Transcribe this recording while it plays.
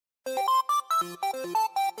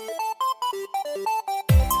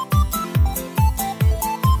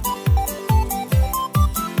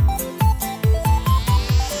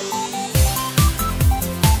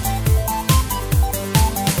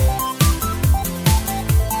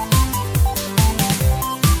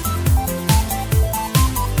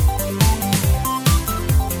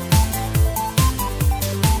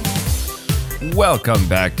Welcome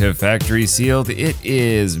back to Factory Sealed. It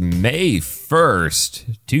is May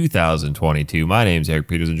 1st, 2022. My name's Eric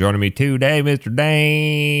Peters, and joining me today, Mr.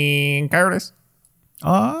 Dan Curtis.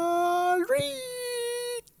 All right,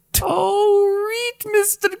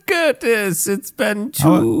 Mr. Curtis. It's been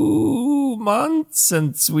 2 months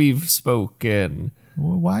since we've spoken.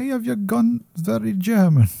 Why have you gone very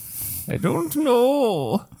German? I don't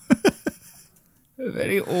know.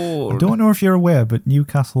 Very old. I don't know if you're aware, but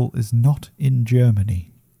Newcastle is not in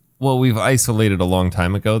Germany. Well, we've isolated a long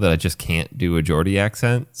time ago that I just can't do a Geordie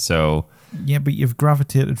accent, so... Yeah, but you've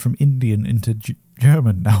gravitated from Indian into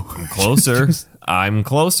German now. I'm closer. I'm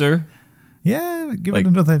closer. Yeah, give it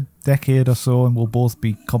another decade or so and we'll both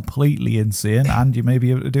be completely insane and you may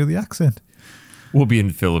be able to do the accent. We'll be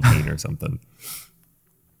in Philippines or something.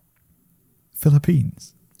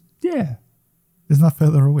 Philippines? Yeah. Isn't that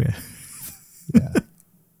further away? Yeah.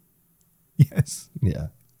 Yes. Yeah.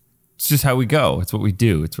 It's just how we go. It's what we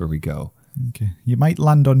do. It's where we go. Okay. You might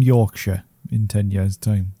land on Yorkshire in 10 years'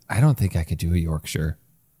 time. I don't think I could do a Yorkshire.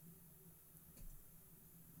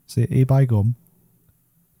 Say, e-by-gum.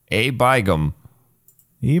 E-bygum.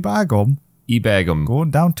 E-by-gum. E-bagum.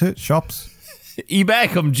 Going down to shops.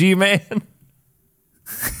 E-bagum, G-man.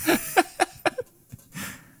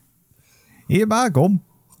 E-by-gum.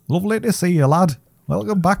 Lovely to see you, lad.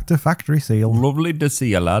 Welcome back to Factory Seal. Lovely to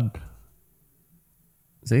see you, lad.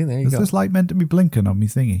 See, there you go. Is this light meant to be blinking on me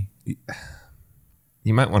thingy?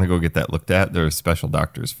 You might want to go get that looked at. There are special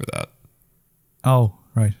doctors for that. Oh,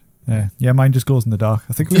 right. Yeah, mine just goes in the dark.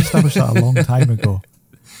 I think we established that a long time ago.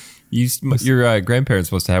 Your grandparents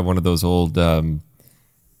supposed to have one of those old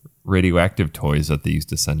radioactive toys that they used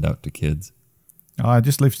to send out to kids. Oh, I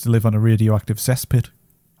just used to live on a radioactive cesspit.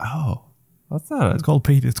 Oh, what's that? It's called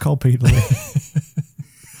Pete. It's called Peterlee.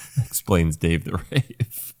 Explains Dave the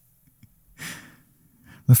Rave.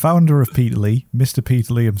 The founder of Peterlee, Mr.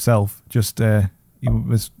 Peterlee himself, he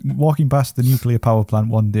was walking past the nuclear power plant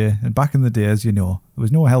one day, and back in the day, as you know, there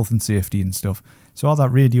was no health and safety and stuff. So all that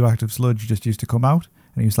radioactive sludge just used to come out,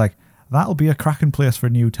 and he was like, that'll be a cracking place for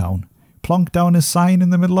a new town. Plonked down his sign in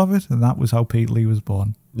the middle of it, and that was how Peterlee was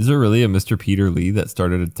born. Is there really a Mr. Peter Lee that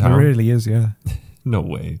started a town? There really is, yeah. No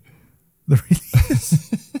way. There really is.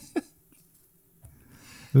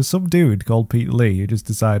 There's some dude called Peter Lee who just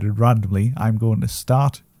decided randomly, I'm going to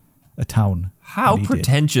start a town. How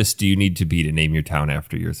pretentious do you need to be to name your town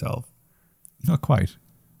after yourself? Not quite.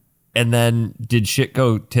 And then did shit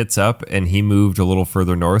go tits up and he moved a little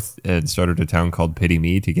further north and started a town called Pity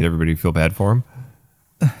Me to get everybody to feel bad for him?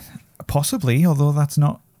 Possibly, although that's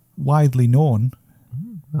not widely known.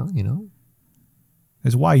 Well, you know.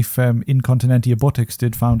 His wife, Incontinentia Buttocks,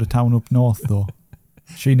 did found a town up north, though.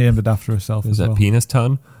 She named it after herself as well. Is that Penis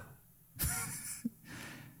Ton?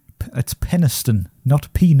 It's Penistone,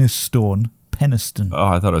 not Penis Stone. Penistone. Oh,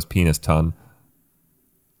 I thought it was Penis Ton.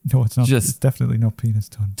 No, it's not. It's definitely not Penis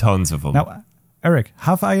Ton. Tons of them. Now, Eric,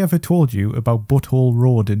 have I ever told you about Butthole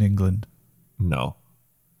Road in England? No.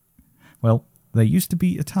 Well, there used to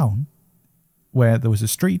be a town where there was a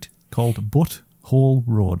street called Butthole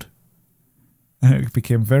Road. And it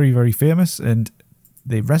became very, very famous, and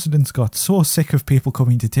the residents got so sick of people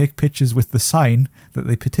coming to take pictures with the sign that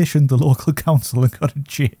they petitioned the local council and got it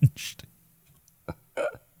changed.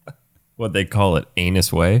 What they call it,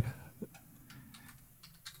 Anus Way?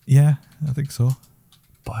 Yeah, I think so.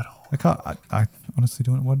 Butthole. I honestly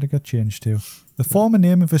don't know what it got changed to. The former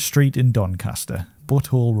name of a street in Doncaster,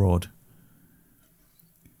 Butthole Road.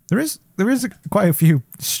 There is quite a few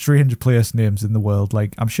strange place names in the world.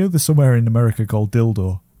 Like, I'm sure there's somewhere in America called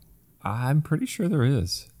Dildo. I'm pretty sure there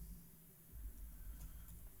is.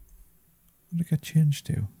 What did it get changed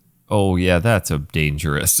to? Oh, yeah, that's a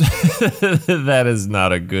dangerous. That is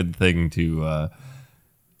not a good thing to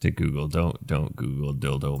Google. Don't Google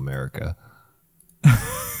Dildo America.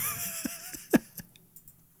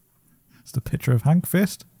 It's the picture of Hank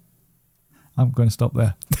Fist. I'm going to stop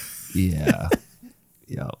there. Yeah.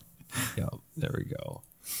 Yep. There we go.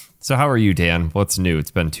 So how are you, Dan? What's new?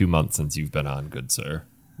 It's been 2 months since you've been on, good sir.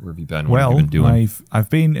 Where have you been? What have you been doing? I've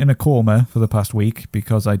been in a coma for the past week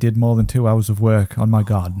because I did more than 2 hours of work on my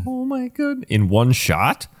garden. Oh my goodness. In one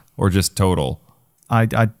shot or just total? I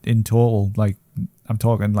in total, like, I'm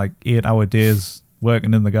talking like 8-hour days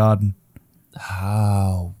working in the garden.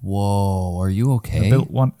 Oh, whoa. Are you okay? I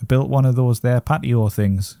built one of those there patio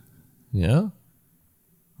things. Yeah?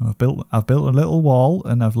 I've built a little wall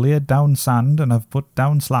and I've laid down sand and I've put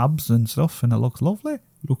down slabs and stuff and it looks lovely.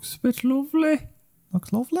 Looks a bit lovely.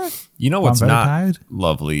 Looks lovely. You know what's not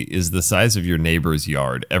lovely is the size of your neighbor's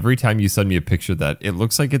yard. Every time you send me a picture of that, it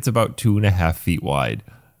looks like it's about 2.5 feet wide.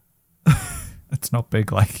 It's not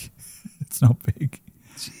big, like. It's not big.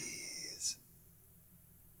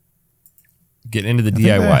 Getting into the I think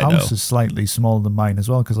their DIY house though. is slightly smaller than mine as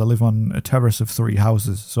well because I live on a terrace of 3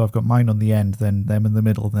 houses. So I've got mine on the end, then them in the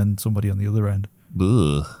middle, then somebody on the other end.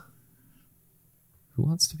 Ugh. Who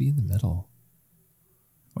wants to be in the middle?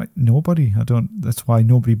 Like, nobody. I don't. That's why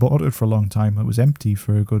nobody bought it for a long time. It was empty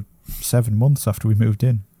for a good 7 months after we moved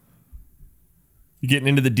in. You getting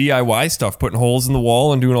into the DIY stuff, putting holes in the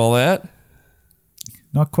wall and doing all that?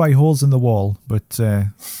 Not quite holes in the wall, but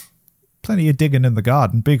plenty of digging in the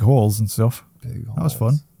garden, big holes and stuff. Big That was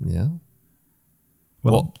fun. Yeah.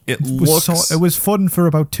 Well, it was looks... it was fun for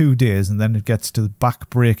about 2 days, and then it gets to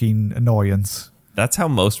back-breaking annoyance. That's how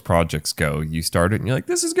most projects go. You start it and you're like,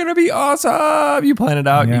 this is going to be awesome. You plan it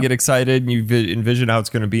out, Yeah. you get excited, and you envision how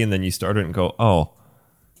it's going to be, and then you start it and go, oh,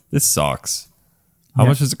 this sucks. How Yeah.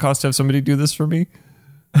 much does it cost to have somebody do this for me?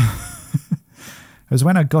 It was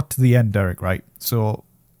when I got to the end, Derek, right? So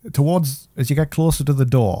as you get closer to the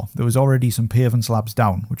door, there was already some paving slabs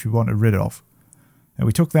down, which we wanted rid of. And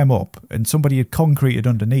we took them up, and somebody had concreted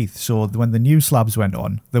underneath, so when the new slabs went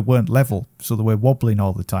on, they weren't level, so they were wobbling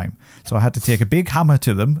all the time. So I had to take a big hammer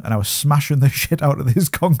to them, and I was smashing the shit out of this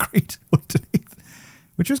concrete underneath,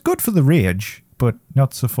 which was good for the rage, but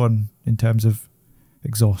not so fun in terms of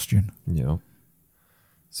exhaustion. You know.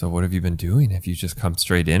 So what have you been doing? Have you just come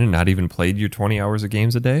straight in and not even played your 20 hours of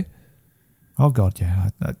games a day? Oh, God, yeah.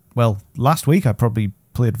 Well, last week I probably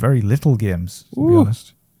played very little games, to be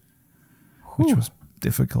honest, which was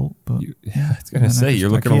difficult. But I was going to say, you're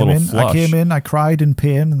looking a little flush. I came in, I cried in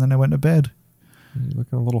pain, and then I went to bed. You're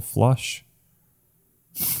looking a little flush.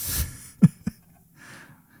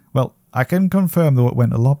 Well, I can confirm, though, it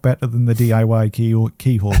went a lot better than the DIY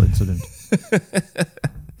keyhole incident. Because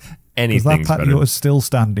Anything's that patio better. is still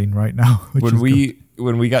standing right now.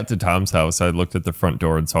 When we got to Tom's house, I looked at the front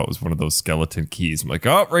door and saw it was one of those skeleton keys. I'm like,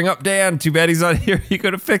 oh, ring up Dan. Too bad he's not here. He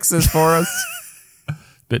could have fixed this for us.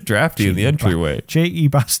 Bit drafty in the entryway. Cheeky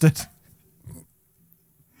bastard. I'm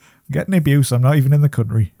getting abuse. I'm not even in the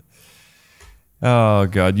country. Oh,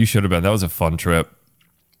 God. You should have been. That was a fun trip.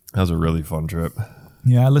 That was a really fun trip.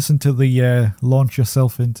 Yeah, I listened to the launch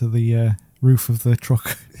yourself into the roof of the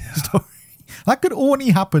truck story. That could only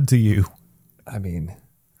happen to you. I mean,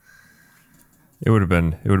 it would have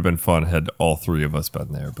been fun had all 3 of us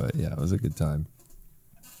been there. But yeah, it was a good time.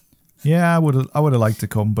 Yeah, I would have liked to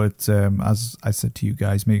come, but as I said to you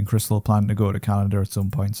guys, me and Crystal are planning to go to Canada at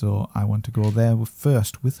some point, so I want to go there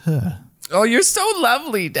first with her. Oh, you're so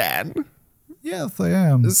lovely, Dan. Yes, I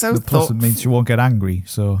am. So The plus it means she won't get angry,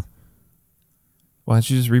 so Why don't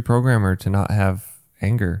you just reprogram her to not have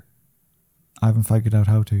anger? I haven't figured out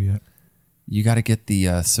how to yet. You got to get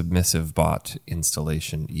the submissive bot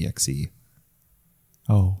installation exe.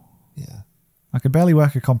 Oh. Yeah. I can barely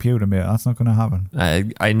work a computer, mate. That's not going to happen.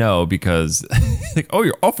 I know because, like, oh,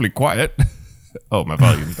 you're awfully quiet. Oh, my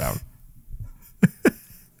volume's down.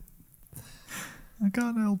 I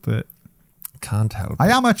can't help it. Can't help. I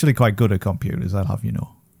am actually quite good at computers, I'll have you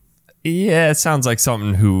know. Yeah, it sounds like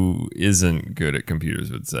something who isn't good at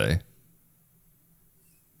computers would say.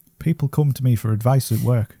 People come to me for advice at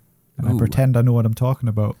work, and I Ooh. pretend I know what I'm talking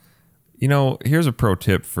about. You know, here's a pro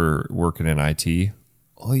tip for working in IT.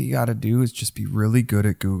 All you got to do is just be really good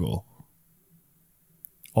at Google.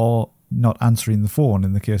 Or not answering the phone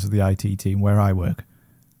in the case of the IT team where I work.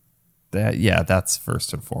 That's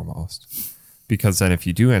first and foremost. Because then if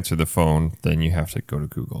you do answer the phone, then you have to go to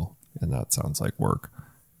Google. And that sounds like work.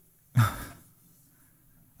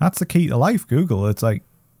 That's the key to life, Google. It's like,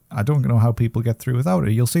 I don't know how people get through without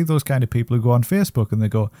it. You'll see those kind of people who go on Facebook and they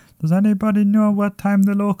go, does anybody know what time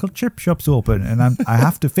the local chip shop's open? And I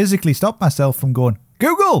have to physically stop myself from going,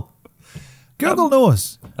 Google! Google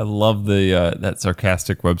knows. I love the that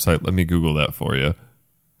sarcastic website. Let me Google that for you.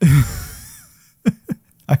 I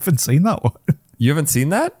haven't seen that one. You haven't seen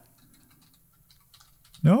that?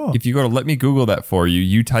 No. If you go to let me Google that for you,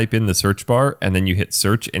 you type in the search bar and then you hit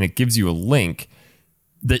search and it gives you a link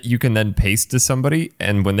that you can then paste to somebody.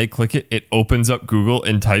 And when they click it, it opens up Google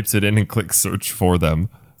and types it in and clicks search for them.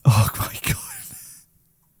 Oh my God.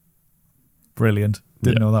 Brilliant.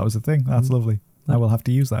 Didn't know that was a thing. That's lovely. I will have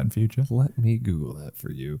to use that in future. Let me Google that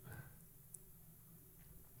for you.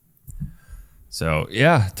 So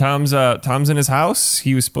yeah, Tom's in his house.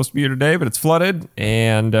 He was supposed to be here today, but it's flooded,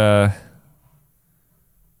 and Tom's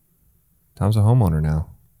a homeowner now.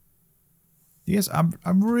 Yes,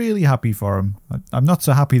 I'm really happy for him. I'm not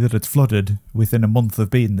so happy that it's flooded within a month of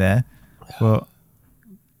being there. But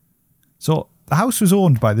so the house was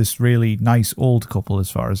owned by this really nice old couple,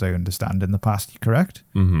 as far as I understand, in the past, correct?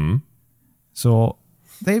 Mm-hmm. So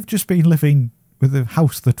they've just been living with a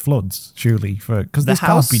house that floods, surely, because this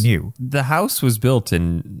can't be new. The house was built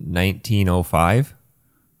in 1905.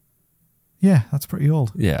 Yeah, that's pretty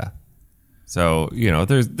old. Yeah. So,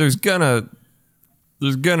 there's gonna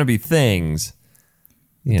be things.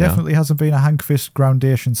 Definitely hasn't been a Hank Fisk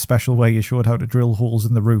Groundation special where you showed how to drill holes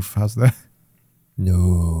in the roof, has there?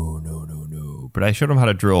 No. But I showed him how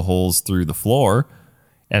to drill holes through the floor,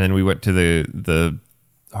 and then we went to the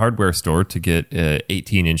hardware store to get an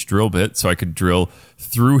 18-inch drill bit so I could drill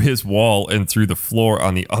through his wall and through the floor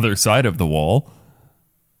on the other side of the wall.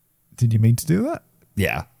 Did you mean to do that?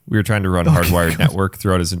 Yeah. We were trying to run a hardwired network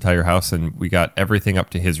throughout his entire house, and we got everything up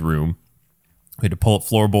to his room. We had to pull up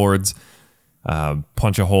floorboards,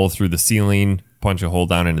 punch a hole through the ceiling, punch a hole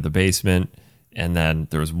down into the basement, and then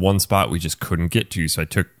there was one spot we just couldn't get to, so I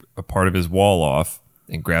took a part of his wall off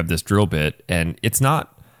and grabbed this drill bit, and it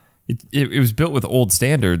was built with old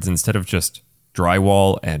standards. Instead of just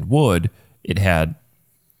drywall and wood, it had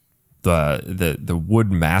the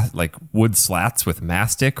wood wood slats with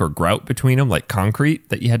mastic or grout between them, like concrete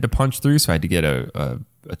that you had to punch through. So I had to get a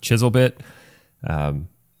chisel bit.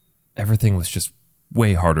 Everything was just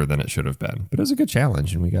way harder than it should have been, but it was a good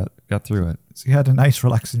challenge, and we got through it. So you had a nice,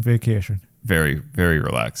 relaxing vacation. Very, very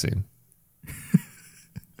relaxing.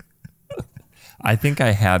 I think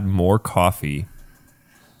I had more coffee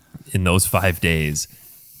in those 5 days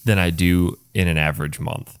than I do in an average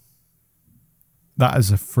month. That is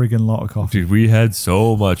a friggin' lot of coffee. Dude, we had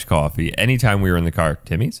so much coffee. Anytime we were in the car,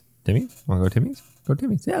 Timmy's? Want to go to Timmy's? Go to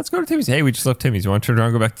Timmy's. Yeah, let's go to Timmy's. Hey, we just left Timmy's. You want to turn around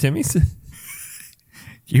and go back to Timmy's?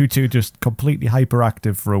 You two just completely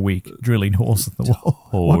hyperactive for a week, drilling holes in the wall.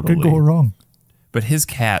 Totally. What could go wrong? But his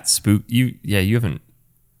cat, Spook, you haven't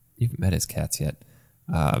met his cats yet.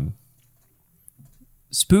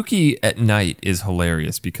 Spooky at night is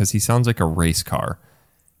hilarious because he sounds like a race car.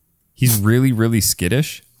 He's really, really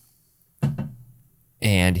skittish,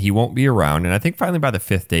 and he won't be around. And I think finally by the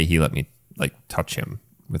 5th day, he let me touch him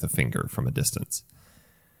with a finger from a distance.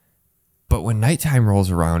 But when nighttime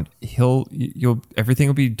rolls around, everything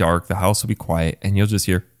will be dark, the house will be quiet, and you'll just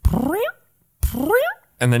hear,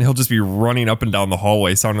 and then he'll just be running up and down the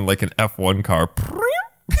hallway, sounding like an F1 car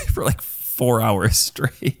for 4 hours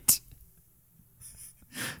straight.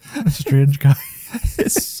 A strange guy.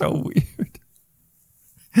 It's so weird.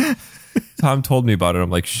 Tom told me about it. I'm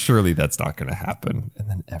like, surely that's not going to happen. And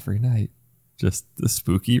then every night, just the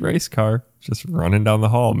spooky race car just running down the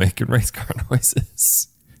hall, making race car noises.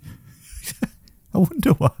 I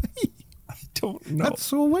wonder why. I don't know. That's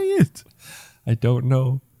so weird. I don't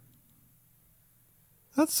know.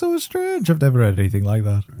 That's so strange. I've never heard anything like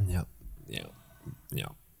that. Yeah.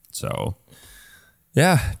 So,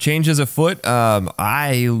 yeah, changes afoot.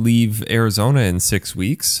 I leave Arizona in 6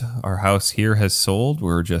 weeks. Our house here has sold.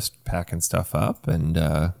 We're just packing stuff up, and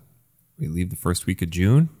we leave the first week of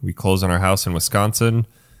June. We close on our house in Wisconsin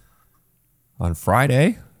on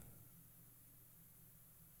Friday.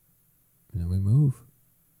 And then we move.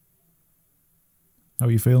 How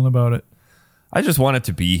are you feeling about it? I just want it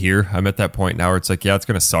to be here. I'm at that point now where it's like, yeah, it's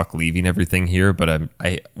going to suck leaving everything here, but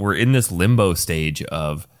we're in this limbo stage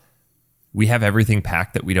of we have everything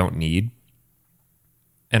packed that we don't need.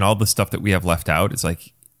 And all the stuff that we have left out, it's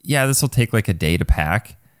like, yeah, this will take a day to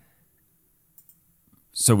pack.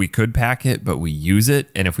 So we could pack it, but we use it.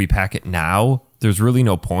 And if we pack it now, there's really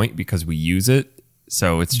no point because we use it.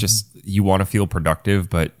 So it's just, you want to feel productive,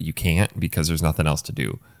 but you can't because there's nothing else to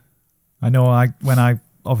do. I know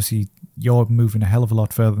obviously you're moving a hell of a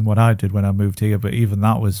lot further than what I did when I moved here, but even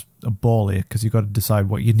that was a ball ache because you've got to decide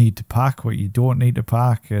what you need to pack, what you don't need to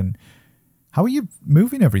pack, and how are you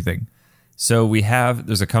moving everything? So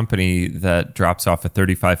there's a company that drops off a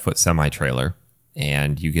 35-foot semi-trailer,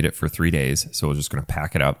 and you get it for 3 days. So we're just going to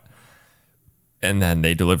pack it up, and then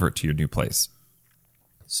they deliver it to your new place.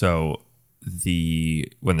 So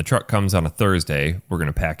when the truck comes on a Thursday, we're going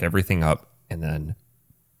to pack everything up and then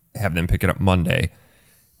have them pick it up Monday.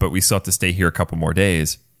 But we still have to stay here a couple more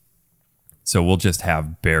days. So we'll just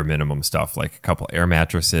have bare minimum stuff, like a couple air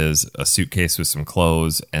mattresses, a suitcase with some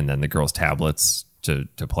clothes, and then the girls' tablets to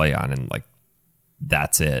play on. And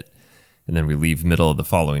that's it. And then we leave middle of the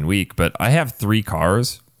following week. But I have 3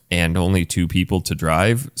 cars and only 2 people to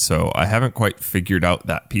drive. So I haven't quite figured out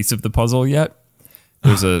that piece of the puzzle yet.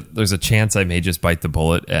 There's a chance I may just bite the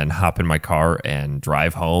bullet and hop in my car and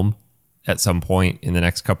drive home at some point in the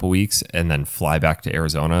next couple weeks and then fly back to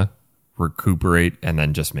Arizona, recuperate, and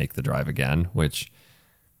then just make the drive again, which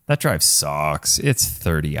that drive sucks. It's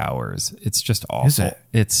 30 hours. It's just awful. Is it?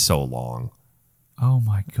 It's so long. Oh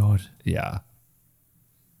my God. Yeah.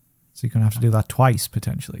 So you're going to have to do that twice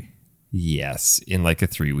potentially. Yes, in a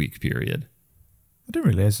 3-week period. I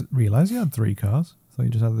didn't realize you had 3 cars. I thought you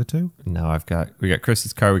just had the 2. No, we got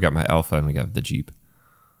Chris's car, we got my Alpha, and we got the Jeep.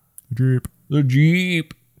 The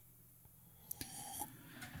Jeep.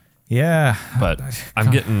 Yeah. But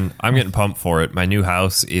I'm getting pumped for it. My new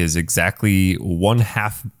house is exactly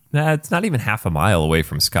it's not even half a mile away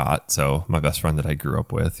from Scott. So my best friend that I grew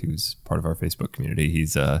up with, who's part of our Facebook community,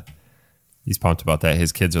 he's pumped about that.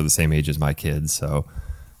 His kids are the same age as my kids, so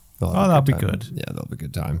that'll be good. Yeah, they'll have a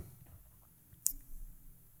good time.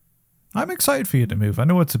 I'm excited for you to move. I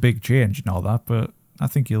know it's a big change and all that, but I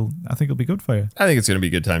think it'll be good for you. I think it's going to be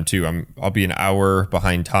a good time too. I'll be an hour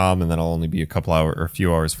behind Tom, and then I'll only be a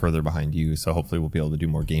few hours further behind you. So hopefully we'll be able to do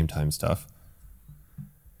more game time stuff.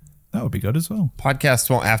 That would be good as well. Podcasts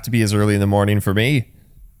won't have to be as early in the morning for me.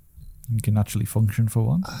 You can actually function for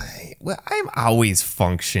once. I'm always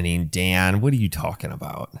functioning, Dan. What are you talking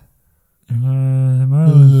about? I'm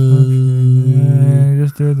always functioning.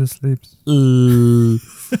 Just do the sleeps.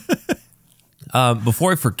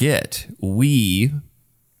 Before I forget, we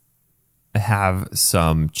have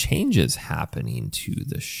some changes happening to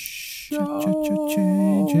the show.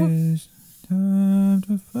 Changes. Time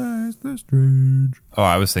to face the strange. Oh,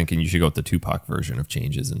 I was thinking you should go with the Tupac version of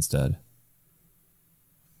Changes instead.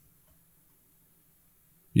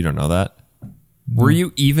 You don't know that? No. Were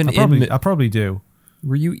you even I probably do.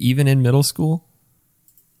 Were you even in middle school?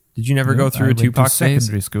 Did you never go through a Tupac phase?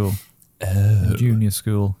 Secondary school. Oh. Junior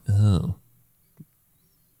school. Oh.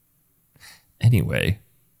 Anyway,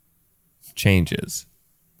 Changes.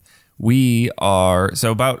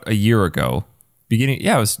 So about a year ago,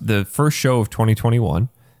 it was the first show of 2021,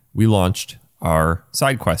 we launched our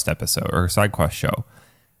side quest episode or side quest show.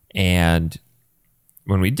 And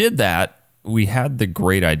when we did that, we had the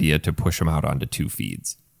great idea to push them out onto 2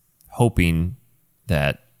 feeds, hoping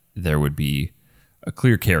that there would be a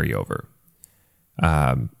clear carryover.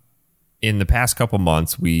 In the past couple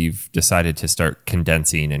months, we've decided to start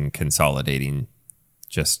condensing and consolidating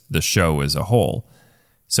just the show as a whole.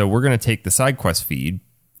 So we're going to take the side quest feed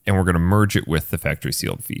and we're going to merge it with the factory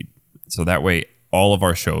sealed feed. So that way all of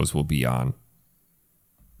our shows will be on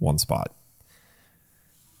one spot.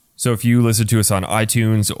 So if you listen to us on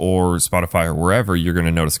iTunes or Spotify or wherever, you're going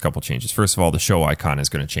to notice a couple changes. First of all, the show icon is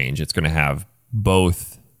going to change. It's going to have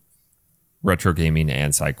both retro gaming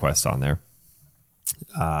and side quests on there.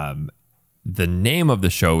 The name of the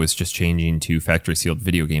show is just changing to Factory Sealed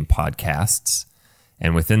Video Game Podcasts.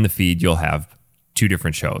 And within the feed, you'll have 2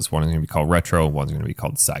 different shows. One is going to be called Retro, one's going to be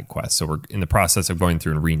called Side Quest. So we're in the process of going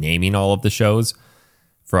through and renaming all of the shows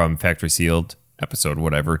from Factory Sealed episode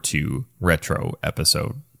whatever to Retro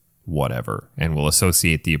episode whatever. And we'll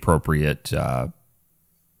associate the appropriate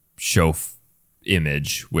show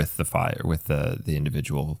image with the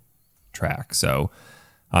individual track. So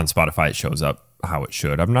on Spotify, it shows up how it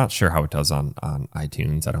should. I'm not sure how it does on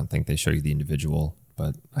iTunes. I don't think they show you the individual,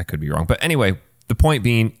 but I could be wrong. But anyway, the point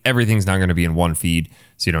being, everything's now going to be in one feed,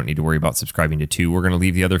 so you don't need to worry about subscribing to 2. We're going to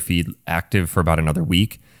leave the other feed active for about another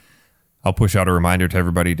week. I'll push out a reminder to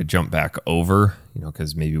everybody to jump back over,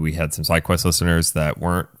 because maybe we had some SideQuest listeners that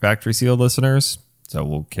weren't Factory Sealed listeners, so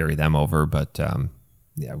we'll carry them over. But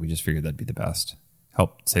we just figured that'd be the best.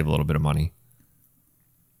 Help save a little bit of money.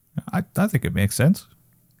 I think it makes sense.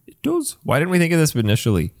 It does. Why didn't we think of this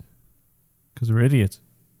initially? Because we're idiots.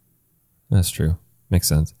 That's true. Makes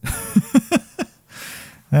sense.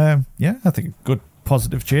 I think a good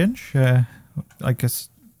positive change. I guess.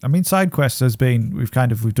 I mean, side quests we've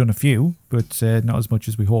done a few, but not as much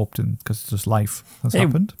as we hoped, and because just life has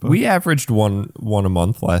happened. But we averaged one a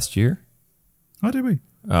month last year. Oh, did we?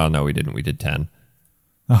 Oh no, we didn't. We did 10.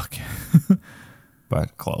 Okay,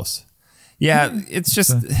 but close. Yeah, it's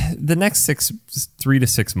just the next 3 to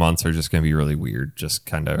 6 months are just going to be really weird. Just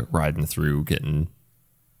kind of riding through, getting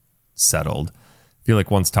settled. I feel like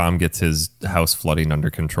once Tom gets his house flooding under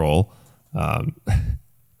control,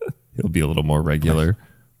 he'll be a little more regular.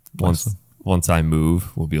 Once I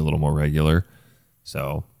move, we'll be a little more regular.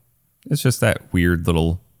 So it's just that weird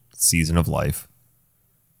little season of life.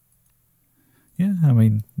 Yeah, I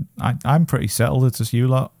mean, I'm pretty settled. It's just you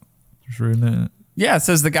lot just ruining it. Yeah, it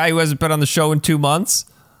says the guy who hasn't been on the show in 2 months.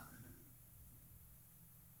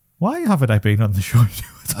 Why haven't I been on the show?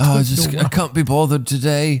 I can't be bothered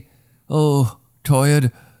today. Oh,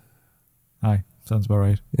 tired. Aye, sounds about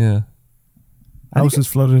right. Yeah. House is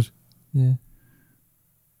flooded. Yeah.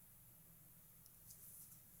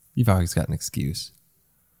 You've always got an excuse.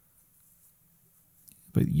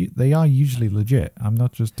 But they are usually legit. I'm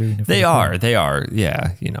not just doing it for They are.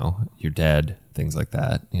 Yeah, you're dead, things like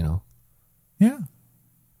that, Yeah.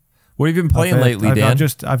 What have you been playing lately, Dan?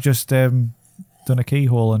 I've just done a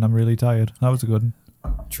keyhole and I'm really tired. That was a good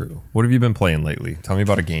one. True. What have you been playing lately? Tell me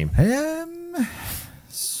about a game.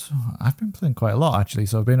 So I've been playing quite a lot, actually.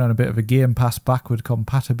 So I've been on a bit of a Game Pass backward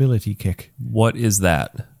compatibility kick. What is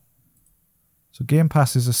that? So Game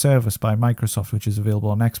Pass is a service by Microsoft which is available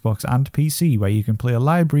on Xbox and PC where you can play a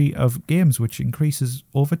library of games which increases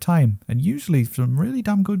over time. And usually some really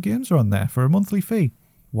damn good games are on there for a monthly fee.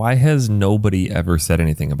 Why has nobody ever said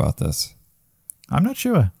anything about this? I'm not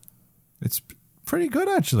sure. It's pretty good,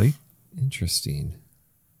 actually. Interesting.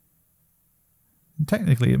 And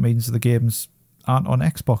technically, it means the games aren't on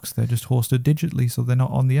Xbox. They're just hosted digitally, so they're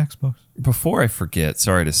not on the Xbox. Before I forget,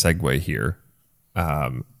 sorry to segue here,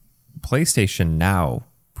 PlayStation Now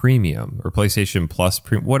Premium or PlayStation Plus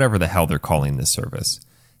Premium, whatever the hell they're calling this service.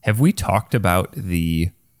 Have we talked about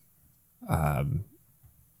the, not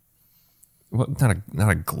a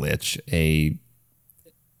glitch, a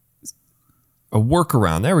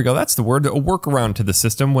workaround? There we go. That's the word. A workaround to the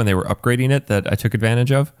system when they were upgrading it that I took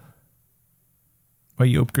advantage of. Where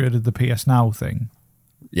you upgraded the PS Now thing.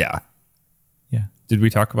 Yeah. Yeah. Did we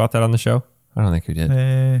talk about that on the show? I don't think we did.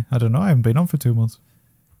 I don't know. I haven't been on for 2 months.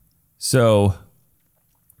 So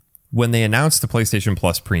when they announced the PlayStation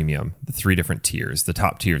Plus Premium, the 3 different tiers, the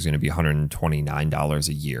top tier is going to be $129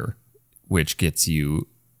 a year, which gets you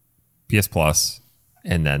PS Plus,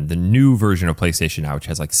 and then the new version of PlayStation Now, which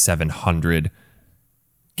has like 700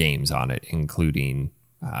 games on it, including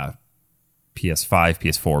PS5,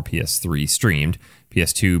 PS4, PS3 streamed,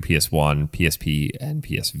 PS2, PS1, PSP, and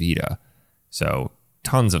PS Vita. So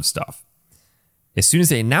tons of stuff. As soon as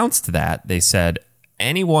they announced that, they said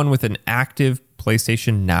anyone with an active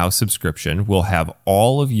PlayStation Now subscription will have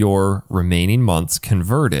all of your remaining months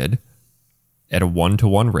converted at a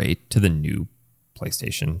 1-to-1 rate to the new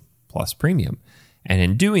PlayStation Plus Premium. And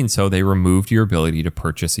in doing so, they removed your ability to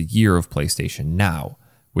purchase a year of PlayStation Now,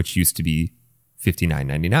 which used to be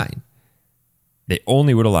 $59.99. They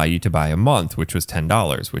only would allow you to buy a month, which was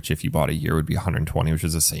 $10, which if you bought a year would be $120, which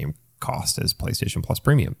is the same cost as PlayStation Plus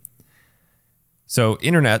Premium. So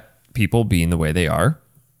internet people, being the way they are,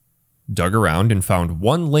 dug around and found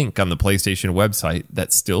one link on the PlayStation website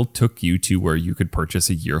that still took you to where you could purchase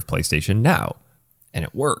a year of PlayStation Now. And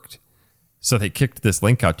it worked. So they kicked this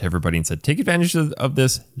link out to everybody and said, take advantage of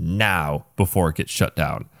this now before it gets shut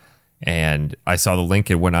down. And I saw the link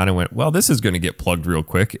and went on and went, well, this is going to get plugged real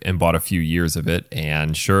quick, and bought a few years of it.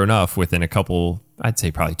 And sure enough, within a couple, I'd say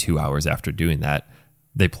probably 2 hours after doing that,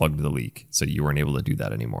 they plugged the leak. So you weren't able to do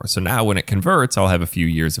that anymore. So now when it converts, I'll have a few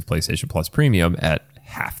years of PlayStation Plus Premium at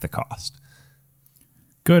half the cost.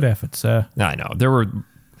 Good effort, sir. I know. There were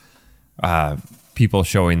people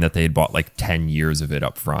showing that they had bought like 10 years of it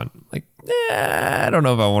up front. Like, I don't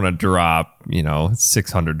know if I want to drop,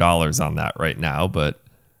 $600 on that right now, but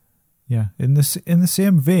yeah, in the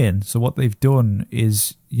same vein. So what they've done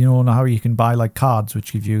is, how you can buy like cards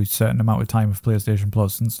which give you a certain amount of time of PlayStation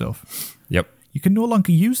Plus and stuff. Yep. You can no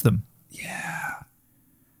longer use them. Yeah.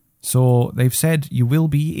 So they've said you will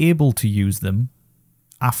be able to use them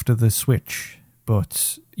after the Switch,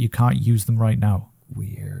 but you can't use them right now.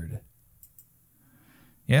 Weird.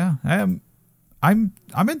 Yeah. I'm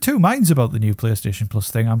in two minds about the new PlayStation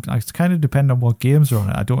Plus thing. I kind of depend on what games are on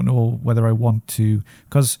it. I don't know whether I want to,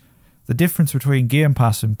 because the difference between Game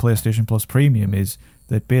Pass and PlayStation Plus Premium is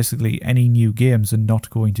that basically any new games are not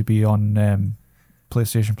going to be on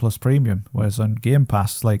PlayStation Plus Premium, whereas on Game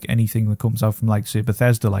Pass, like anything that comes out from, like, say,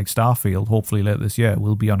 Bethesda, like Starfield, hopefully later this year,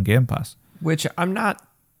 will be on Game Pass. Which I'm not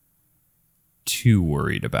too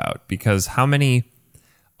worried about, because how many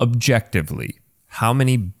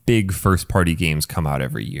big first-party games come out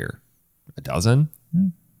every year? A dozen?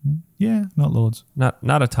 Yeah, not loads. Not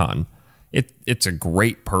a ton. It's a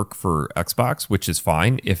great perk for Xbox, which is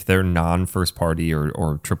fine if they're non-first-party or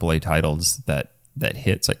AAA titles that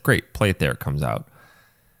hit. It's like, great, play it there, it comes out.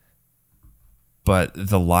 But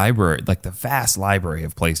the library, like the vast library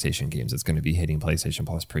of PlayStation games that's going to be hitting PlayStation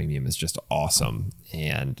Plus Premium is just awesome.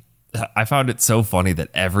 And I found it so funny that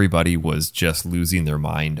everybody was just losing their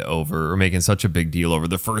mind over, or making such a big deal over,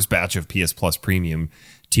 the first batch of PS Plus Premium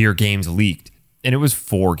tier games leaked. And it was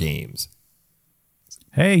 4 games.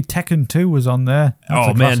 Hey, Tekken 2 was on there.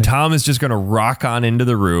 That's man, Tom is just going to rock on into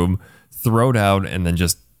the room, throw down, and then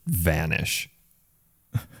just vanish.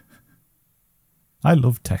 I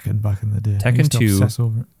loved Tekken back in the day. Tekken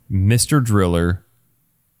 2, Mr. Driller,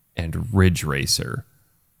 and Ridge Racer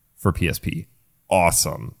for PSP.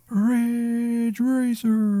 Awesome. Ridge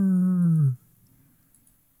Racer.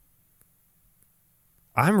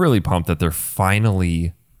 I'm really pumped that they're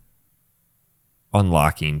finally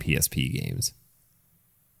unlocking PSP games.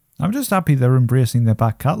 I'm just happy they're embracing their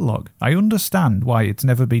back catalogue. I understand why it's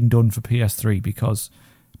never been done for PS3, because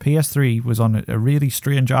PS3 was on a really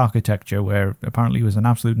strange architecture where apparently it was an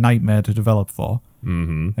absolute nightmare to develop for.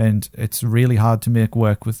 Mm-hmm. And it's really hard to make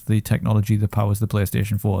work with the technology that powers the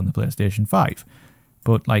PlayStation 4 and the PlayStation 5.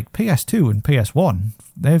 But like PS2 and PS1,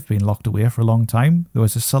 they've been locked away for a long time. There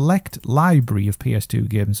was a select library of PS2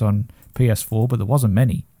 games on PS4, but there wasn't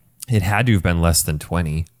many. It had to have been less than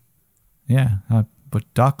 20. Yeah,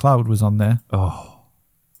 but Dark Cloud was on there. Oh.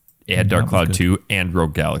 It had Dark Cloud 2 and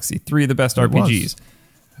Rogue Galaxy. 3 of the best RPGs.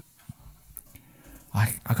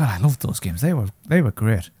 I loved those games. They were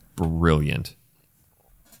great. Brilliant.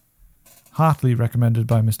 Heartily recommended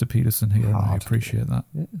by Mr. Peterson here. I appreciate that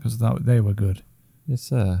because they were good.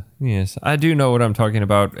 Yes, I do know what I'm talking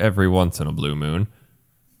about every once in a blue moon.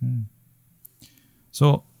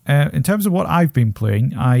 So, in terms of what I've been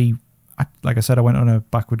playing, I like I said, I went on a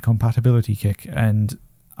backward compatibility kick, and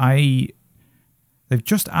they've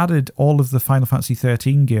just added all of the Final Fantasy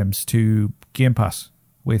 13 games to Game Pass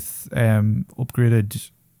with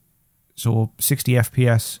upgraded, so 60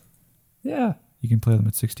 FPS. Yeah. You can play them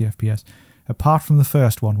at 60 FPS, apart from the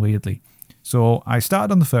first one, weirdly. So I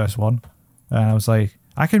started on the first one, and I was like,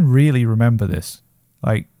 I can really remember this.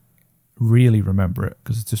 Like, really remember it,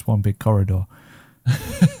 because it's just one big corridor.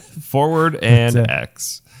 Forward and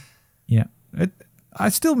X. Yeah. I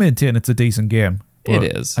still maintain it's a decent game. It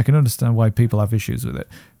is. I can understand why people have issues with it.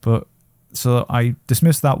 But so I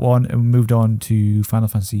dismissed that one and moved on to Final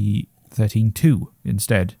Fantasy 13-2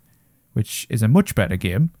 instead, which is a much better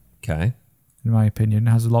game. Okay. In my opinion,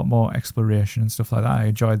 it has a lot more exploration and stuff like that. I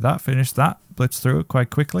enjoyed that, finished that, blitzed through it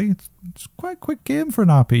quite quickly. It's quite a quick game for an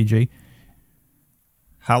RPG.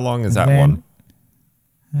 How long is that one?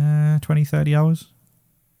 20, 30 hours.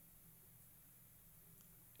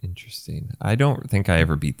 Interesting. I don't think I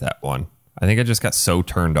ever beat that one. I think I just got so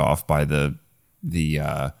turned off by the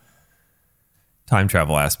time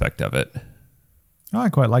travel aspect of it. I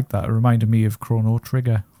quite like that. It reminded me of Chrono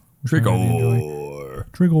Trigger. Trigger.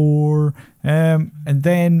 And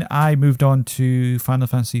then I moved on to Final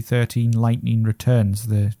Fantasy 13 Lightning Returns,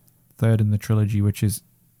 the third in the trilogy, which is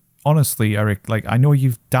honestly, Eric, like I know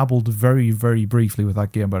you've dabbled very, very briefly with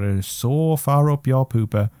that game, but it is so far up your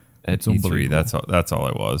pooper. At E3, that's all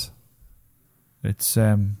it was. It's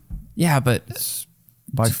but it's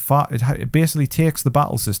by far it basically takes the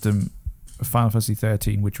battle system of Final Fantasy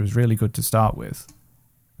 13, which was really good to start with,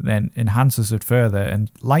 then enhances it further.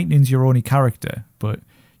 And Lightning's your only character, but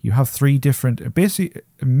you have three different. Basically,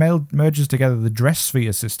 merges together the dress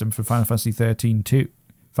sphere system for Final Fantasy 13-2,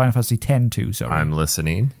 Final Fantasy 10-2. Sorry, I'm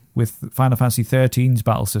listening. With Final Fantasy 13's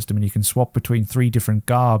battle system, and you can swap between three different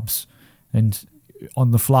garbs and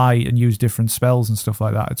on the fly and use different spells and stuff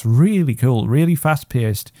like that. It's really cool, really fast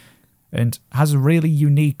paced, and has a really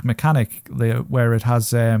unique mechanic there where it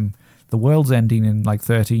has the world's ending in like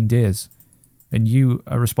 13 days, and you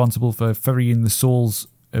are responsible for ferrying the souls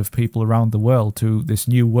of people around the world to this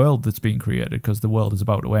new world that's being created because the world is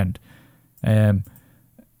about to end. And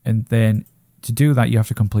then to do that, you have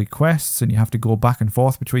to complete quests and you have to go back and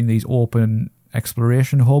forth between these open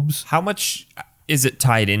exploration hubs. How much is it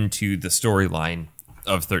tied into the storyline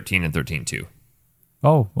of 13 and 13-2?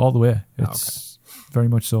 Oh, all the way. It's very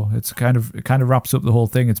much so. It kind of wraps up the whole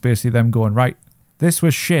thing. It's basically them going, right, this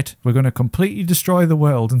was shit. We're going to completely destroy the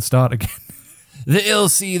world and start again. The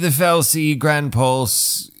Ilse, the Felsi, Grand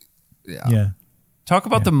Pulse. Yeah. Talk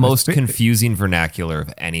about the most confusing vernacular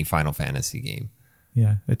of any Final Fantasy game.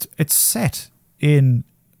 Yeah. It's set in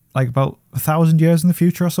like about 1,000 years in the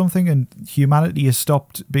future or something, and humanity has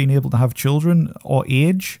stopped being able to have children or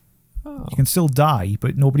age. Oh. You can still die,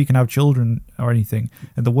 but nobody can have children or anything.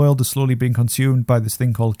 And the world is slowly being consumed by this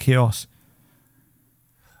thing called chaos.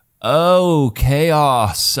 Oh,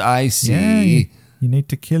 chaos. I see. Yeah, you need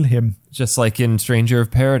to kill him. Just like in Stranger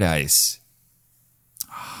of Paradise.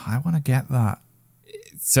 I want to get that.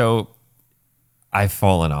 So, I've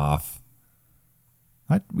fallen off.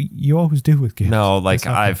 You always do with games. No, like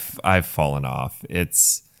I've fallen off.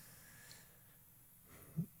 It's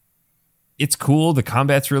cool. The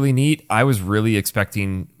combat's really neat. I was really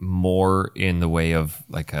expecting more in the way of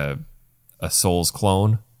like a Souls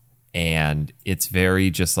clone, and it's very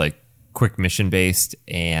just like quick mission based,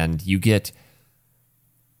 and you get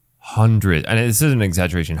hundreds, and this isn't an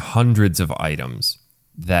exaggeration, hundreds of items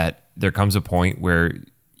that there comes a point where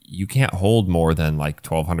you can't hold more than like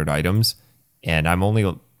 1,200 items. And I'm only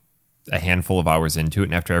a handful of hours into it,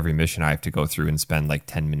 and after every mission, I have to go through and spend like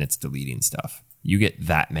 10 minutes deleting stuff. You get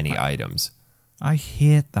that many items. I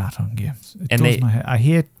hate that on games. I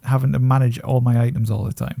hate having to manage all my items all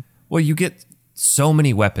the time. Well, you get so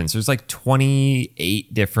many weapons. There's like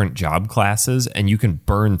 28 different job classes, and you can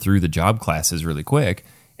burn through the job classes really quick.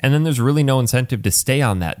 And then there's really no incentive to stay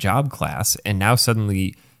on that job class. And now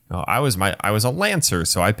suddenly, I was a Lancer,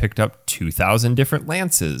 so I picked up 2,000 different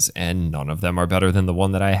Lances, and none of them are better than the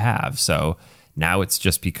one that I have. So now it's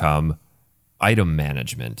just become item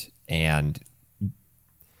management, and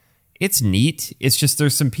it's neat. It's just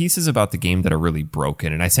there's some pieces about the game that are really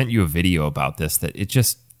broken, and I sent you a video about this that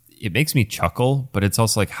it makes me chuckle, but it's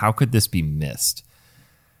also like, how could this be missed?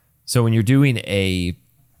 So when you're doing a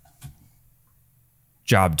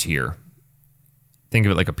job tier, think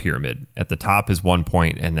of it like a pyramid. At the top is 1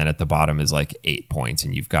 point, and then at the bottom is like 8 points,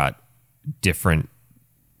 and you've got different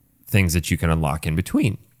things that you can unlock in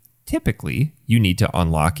between. Typically, you need to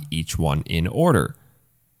unlock each one in order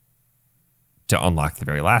to unlock the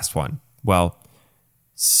very last one. Well,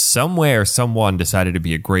 somewhere someone decided to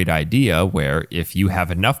be a great idea where if you have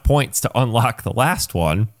enough points to unlock the last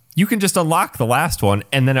one, you can just unlock the last one,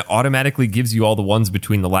 and then it automatically gives you all the ones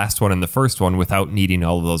between the last one and the first one without needing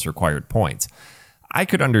all of those required points. I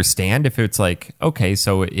could understand if it's like, okay,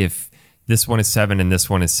 so if this one is 7 and this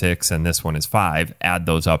one is 6 and this one is 5, add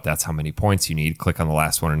those up. That's how many points you need. Click on the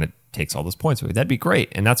last one and it takes all those points away. That'd be great.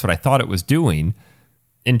 And that's what I thought it was doing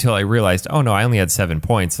until I realized, oh no, I only had 7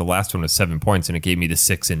 points. The last one was 7 points and it gave me the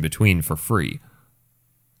 6 in between for free.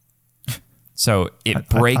 So it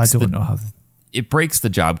breaks it breaks the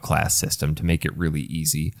job class system to make it really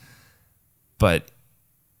easy. But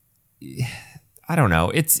I don't know.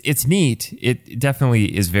 It's neat. It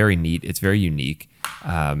definitely is very neat. It's very unique.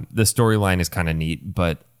 The storyline is kind of neat,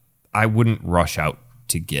 but I wouldn't rush out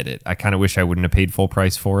to get it. I kind of wish I wouldn't have paid full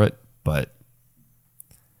price for it, but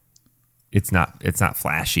it's not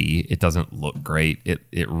flashy. It doesn't look great.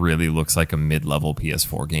 It really looks like a mid-level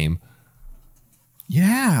PS4 game.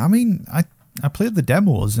 Yeah, I mean, I played the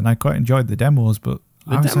demos and I quite enjoyed the demos, but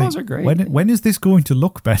the demos are great. When is this going to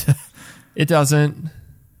look better? It doesn't.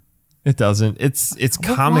 It's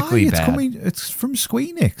comically bad. It's from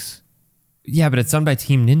Squeenix. Yeah, but it's done by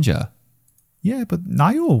Team Ninja. Yeah, but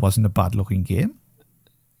Nioh wasn't a bad looking game.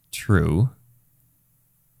 True.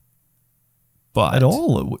 But at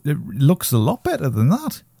all, it looks a lot better than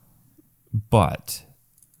that. But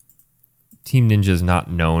Team Ninja is not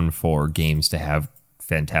known for games to have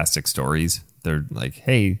fantastic stories. They're like,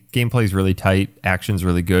 hey, gameplay's really tight, action's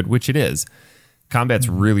really good, which it is. Combat's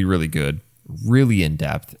really, really good, really in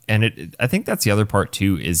depth. And I think that's the other part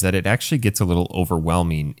too, is that it actually gets a little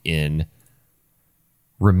overwhelming in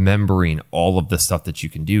remembering all of the stuff that you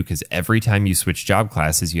can do, because every time you switch job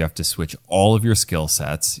classes, you have to switch all of your skill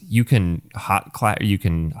sets. You can hot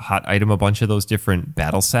item a bunch of those different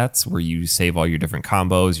battle sets where you save all your different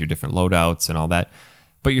combos, your different loadouts and all that.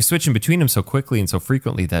 But you're switching between them so quickly and so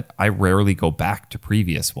frequently that I rarely go back to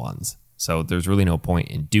previous ones. So there's really no point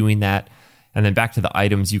in doing that. And then back to the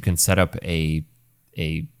items, you can set up a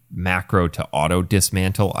macro to auto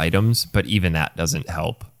dismantle items, but even that doesn't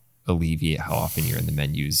help alleviate how often you're in the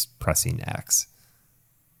menus pressing X.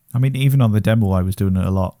 I mean, even on the demo, I was doing it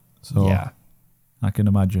a lot. So yeah, I can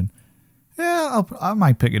imagine. Yeah, I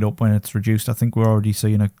might pick it up when it's reduced. I think we're already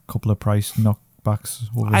seeing a couple of price knockbacks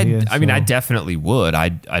over here. I mean, I definitely would. I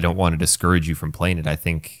don't want to discourage you from playing it. I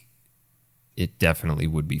think it definitely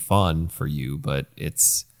would be fun for you, but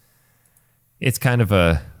it's kind of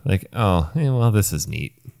a like, oh, well, this is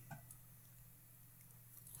neat.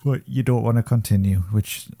 But you don't want to continue,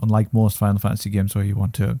 which, unlike most Final Fantasy games where you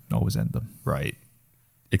want to always end them. Right.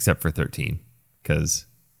 Except for 13.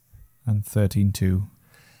 And 13 too.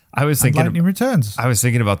 I was thinking Lightning Returns. I was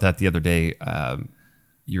thinking about that the other day.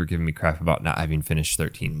 You were giving me crap about not having finished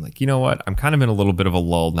 13. I'm like, you know what? I'm kind of in a little bit of a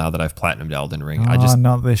lull now that I've platinumed Elden Ring.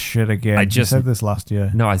 Not this shit again. You said this last year.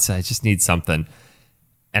 No, I said I just need something.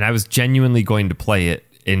 And I was genuinely going to play it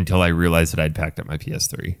until I realized that I'd packed up my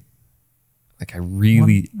PS3. Like, I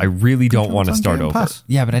really don't want to start over.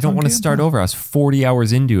 Yeah, but I don't want to start over. I was 40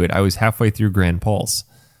 hours into it. I was halfway through Grand Pulse.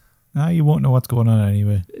 You won't know what's going on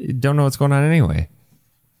anyway. You don't know what's going on anyway.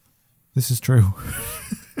 This is true.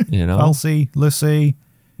 You know? Elsie, Lucy,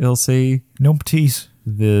 Ilse, Numpties.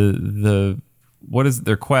 What's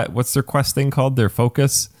their quest thing called? Their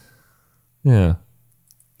focus? Yeah.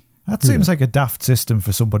 That seems like a daft system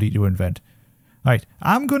for somebody to invent. Right,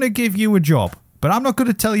 I'm going to give you a job, but I'm not going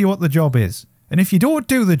to tell you what the job is. And if you don't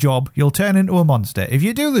do the job, you'll turn into a monster. If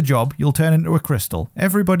you do the job, you'll turn into a crystal.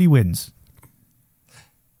 Everybody wins.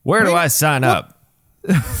 Where do I sign up?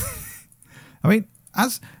 I mean,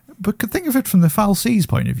 but think of it from the Fal'Cie's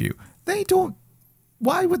point of view.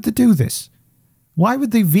 Why would they do this? Why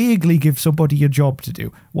would they vaguely give somebody a job to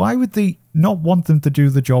do? Why would they not want them to do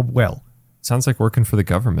the job well? Sounds like working for the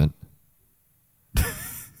government.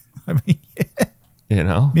 I mean, yeah. You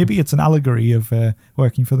know? Maybe it's an allegory of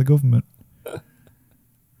working for the government.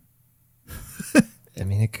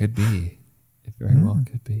 mean, it could be. It very well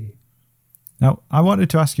could be. Now, I wanted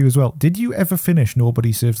to ask you as well, did you ever finish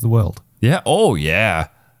Nobody Saves the World? Yeah. Oh, yeah.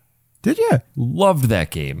 Did you? Loved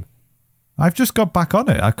that game. I've just got back on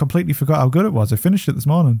it. I completely forgot how good it was. I finished it this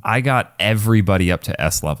morning. I got everybody up to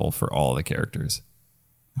S level for all the characters.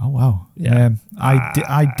 Oh, wow. Yeah.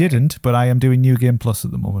 I didn't, but I am doing New Game Plus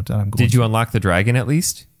at the moment. And I'm going Did you unlock the dragon at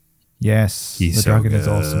least? Yes. He's the so dragon good. is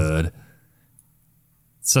awesome.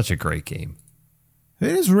 Such a great game. It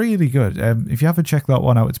is really good. If you haven't checked that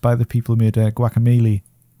one out, it's by the people who made Guacamelee,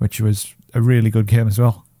 which was a really good game as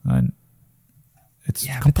well. And it's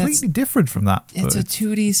completely different from that. It's a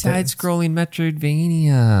 2D side-scrolling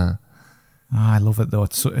Metroidvania. I love it though.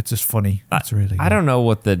 It's just funny. It's really good. I don't know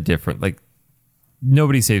what the different, like,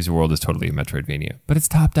 Nobody Saves the World is totally a Metroidvania, but it's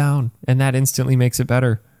top-down, and that instantly makes it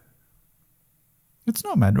better. It's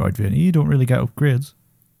not Metroidvania. You don't really get upgrades.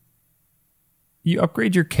 You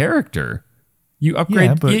upgrade your character. You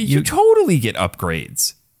upgrade. but you totally get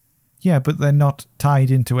upgrades. Yeah, but they're not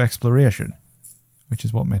tied into exploration, which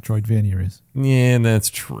is what Metroidvania is. Yeah, that's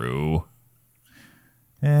true.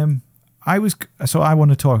 I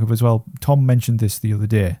want to talk about as well. Tom mentioned this the other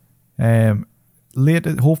day.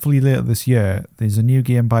 Hopefully later this year, there's a new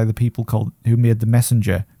game by the people who made The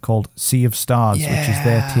Messenger called Sea of Stars, which is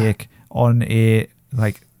their take on a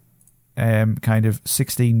kind of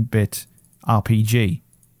 16-bit RPG,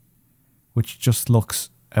 which just looks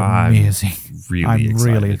amazing. I'm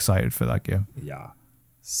really excited for that game. Yeah.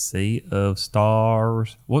 Sea of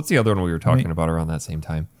Stars. What's the other one we were talking about around that same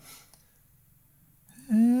time?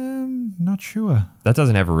 Not sure. That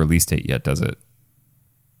doesn't have a release date yet, does it?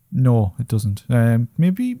 No, it doesn't.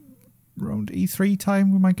 Maybe around E3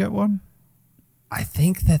 time we might get one. I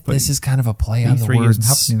think that this is kind of a play on the E3 words isn't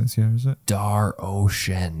happening this year, is it? Star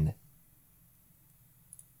Ocean.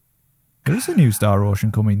 There's a new Star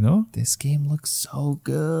Ocean coming though. This game looks so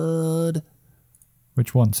good.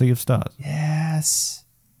 Which one? Sea of Stars? Yes.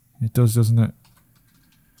 It does, doesn't it?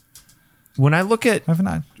 When I look at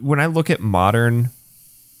modern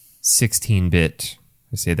 16-bit,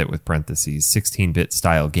 I say that with parentheses, 16-bit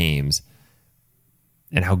style games,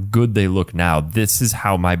 and how good they look now, this is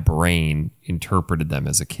how my brain interpreted them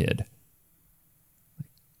as a kid.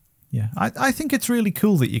 Yeah, I think it's really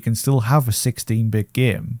cool that you can still have a 16-bit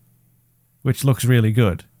game, which looks really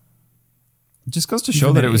good. It just goes to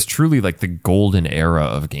show that it was truly like the golden era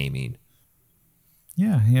of gaming.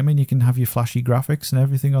 Yeah, I mean, you can have your flashy graphics and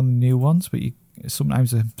everything on the new ones, but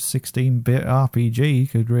sometimes a 16-bit RPG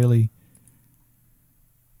could really...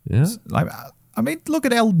 Yeah. I mean, look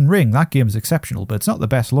at Elden Ring. That game's exceptional, but it's not the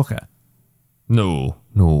best looker. No,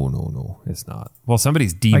 it's not. Well,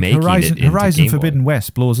 somebody's demaking it into Horizon Game Forbidden Boy.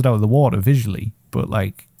 West blows it out of the water visually, but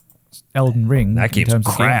like Elden Ring, that game's in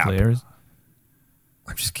terms crap. of gameplay,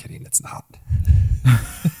 I'm just kidding. It's not.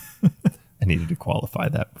 I needed to qualify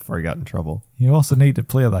that before I got in trouble. You also need to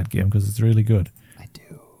play that game because it's really good. I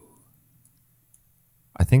do.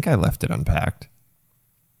 I think I left it unpacked.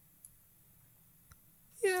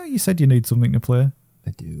 Yeah, you said you need something to play.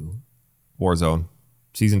 I do. Warzone.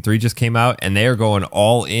 Season 3 just came out, and they are going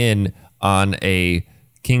all in on a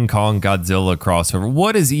King Kong Godzilla crossover.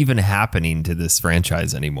 What is even happening to this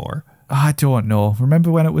franchise anymore? I don't know.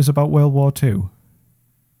 Remember when it was about World War II?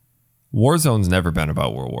 Warzone's never been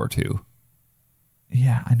about World War II.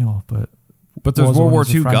 Yeah, I know, but there's Warzone World War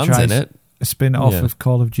is a II guns in franchise, it. A spin-off of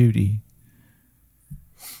Call of Duty.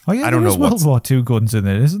 Oh yeah, I don't there's know World War II guns in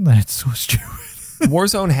it, isn't there? It's so stupid.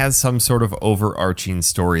 Warzone has some sort of overarching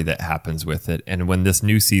story that happens with it, and when this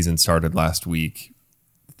new season started last week,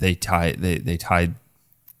 they tied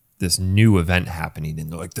this new event happening, and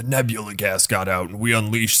they're like, the nebula gas got out, and we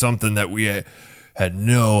unleashed something that we had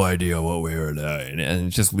no idea what we were doing, and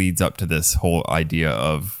it just leads up to this whole idea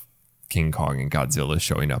of King Kong and Godzilla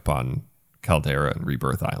showing up on Caldera and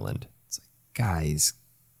Rebirth Island. It's like, guys,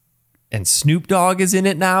 and Snoop Dogg is in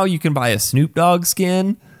it now. You can buy a Snoop Dogg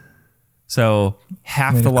skin. So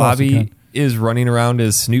half the lobby is running around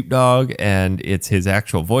as Snoop Dogg, and it's his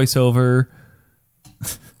actual voiceover.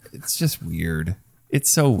 It's just weird. It's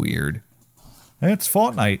so weird. It's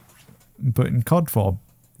Fortnite, but in COD form.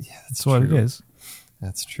 Yeah, that's what it is.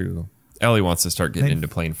 That's true. Ellie wants to start getting into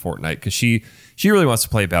playing Fortnite because she really wants to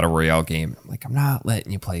play a battle royale game. I'm like, I'm not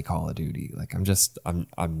letting you play Call of Duty. Like,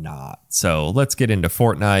 I'm not. So let's get into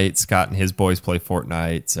Fortnite. Scott and his boys play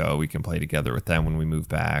Fortnite, so we can play together with them when we move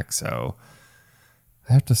back. So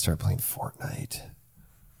I have to start playing Fortnite.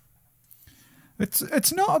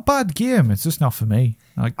 It's not a bad game. It's just not for me.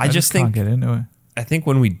 Like, I just can't get into it. I think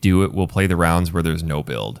when we do it, we'll play the rounds where there's no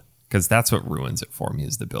build, because that's what ruins it for me,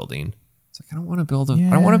 is the building. It's like, I don't want to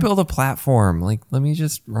build a platform. Like, let me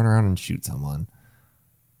just run around and shoot someone.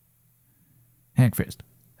 Hank Fist.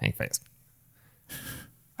 Hank Fist.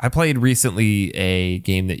 I played recently a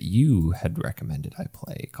game that you had recommended I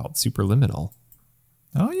play called Superliminal.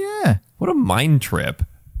 Oh, yeah. What a mind trip.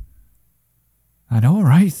 I know,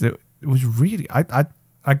 right? It was really...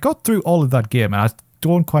 I got through all of that game, and I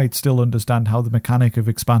don't quite still understand how the mechanic of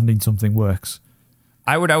expanding something works.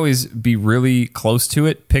 I would always be really close to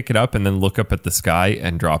it, pick it up, and then look up at the sky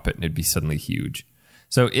and drop it, and it'd be suddenly huge.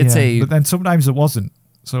 So it's But then sometimes it wasn't.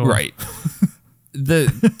 So Right. The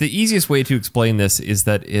easiest way to explain this is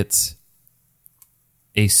that it's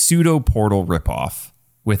a pseudo portal ripoff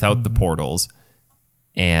without the portals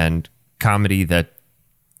and comedy that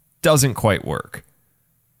doesn't quite work.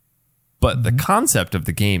 But the concept of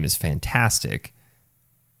the game is fantastic.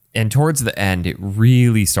 And towards the end, it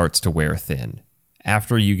really starts to wear thin.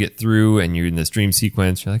 After you get through and you're in this dream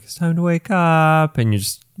sequence, you're like, it's time to wake up. And you're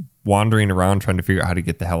just wandering around trying to figure out how to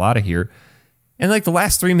get the hell out of here. And like the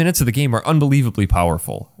last 3 minutes of the game are unbelievably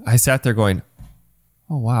powerful. I sat there going,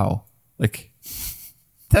 oh, wow. Like,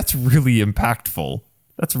 that's really impactful.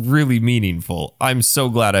 That's really meaningful. I'm so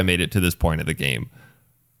glad I made it to this point of the game.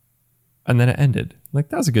 And then it ended. Like,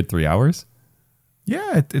 that was a good 3 hours.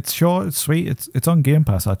 Yeah, it's short, it's sweet. It's on Game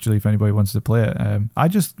Pass, actually, if anybody wants to play it. I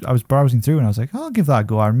was browsing through and I was like, oh, I'll give that a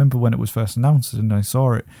go. I remember when it was first announced and I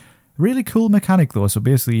saw it. Really cool mechanic, though. So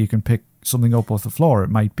basically you can pick something up off the floor.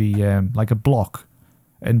 It might be like a block,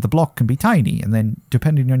 and the block can be tiny. And then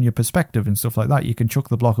depending on your perspective and stuff like that, you can chuck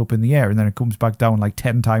the block up in the air and then it comes back down like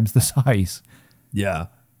 10 times the size. Yeah.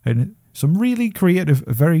 And some really creative,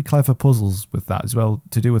 very clever puzzles with that as well,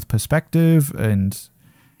 to do with perspective and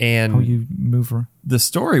how you move around. The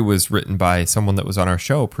story was written by someone that was on our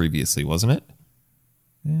show previously, wasn't it?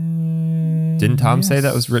 Didn't Tom say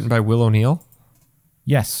that was written by Will O'Neill?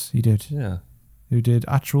 Yes, he did. Yeah. Who did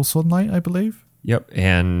Actual Sunlight, I believe? Yep.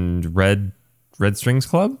 And Red Strings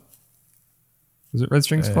Club? Was it Red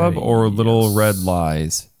Strings Club or Little Red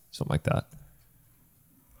Lies? Something like that.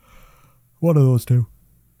 One of those two.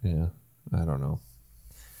 Yeah. I don't know.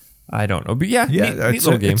 But yeah, neat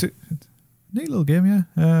little game. Neat little game,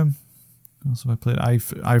 yeah. What else have I played?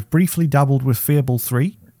 I've briefly dabbled with Fable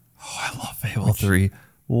 3. Oh, I love Fable 3.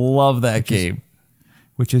 Love that game.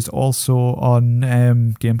 Which is also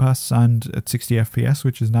on Game Pass and at 60 FPS,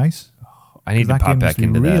 which is nice. I need to pop back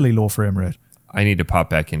into that. Really low frame rate. I need to pop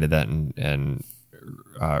back into that and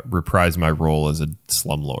reprise my role as a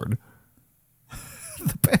slumlord.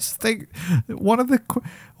 The best thing, one of the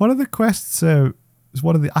quests,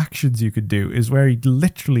 one of the actions you could do is where he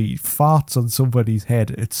literally farts on somebody's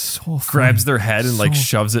head. It's so funny. Grabs their head and like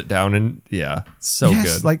shoves it down, and yeah, so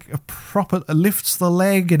good. Like a proper lifts the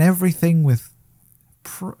leg and everything with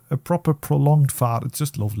a proper prolonged fart. It's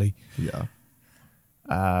just lovely. Yeah.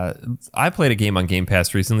 I played a game on Game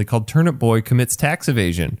Pass recently called Turnip Boy Commits Tax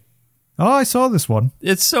Evasion. Oh, I saw this one.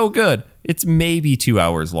 It's so good. It's maybe 2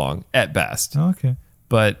 hours long at best. Okay.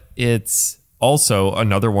 But it's also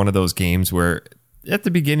another one of those games where at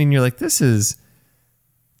the beginning you're like, this is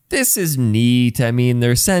neat. I mean,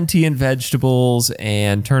 they're sentient vegetables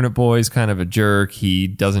and Turnip Boy's kind of a jerk. He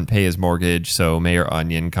doesn't pay his mortgage, so Mayor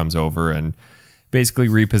Onion comes over and basically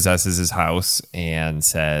repossesses his house and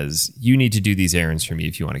says, you need to do these errands for me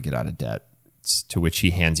if you want to get out of debt. To which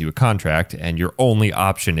he hands you a contract, and your only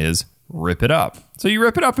option is rip it up. So you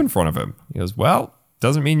rip it up in front of him. He goes, well,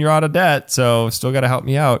 doesn't mean you're out of debt, so still got to help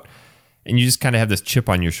me out. And you just kind of have this chip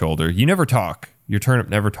on your shoulder. You never talk. Your turnip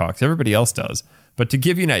never talks. Everybody else does. But to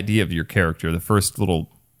give you an idea of your character, the first little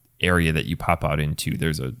area that you pop out into,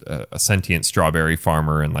 there's a sentient strawberry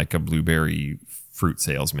farmer and like a blueberry fruit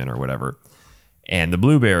salesman or whatever. And the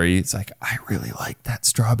blueberry, it's like, I really like that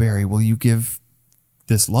strawberry. Will you give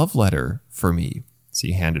this love letter for me? So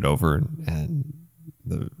you hand it over and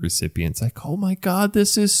the recipient's like, oh my God,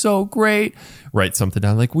 this is so great. Write something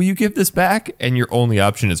down like, will you give this back? And your only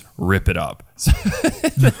option is rip it up. So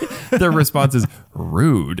their response is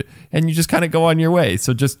rude. And you just kind of go on your way.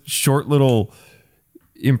 So just short little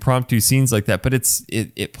impromptu scenes like that. But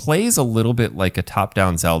it plays a little bit like a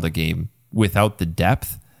top-down Zelda game without the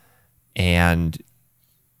depth. And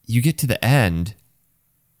you get to the end.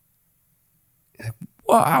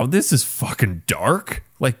 Wow, this is fucking dark.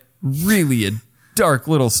 Like really a dark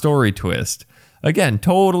little story twist. Again,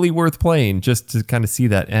 totally worth playing just to kind of see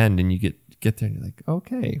that end, and you get there and you're like,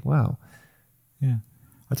 okay, wow. Yeah.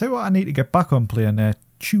 I'll tell you what, I need to get back on playing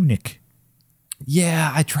Tunic.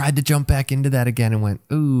 Yeah, I tried to jump back into that again and went,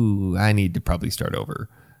 ooh, I need to probably start over.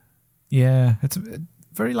 Yeah, it's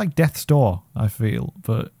very like Death's Door, I feel,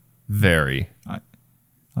 but very.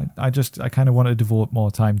 I kind of want to devote more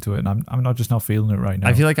time to it, and I'm not feeling it right now.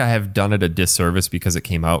 I feel like I have done it a disservice because it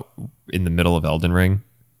came out in the middle of Elden Ring.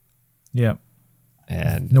 Yeah.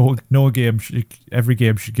 And every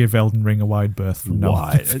game should give Elden Ring a wide berth from now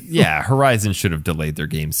on. Yeah, Horizon should have delayed their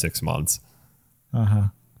game 6 months. I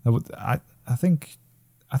think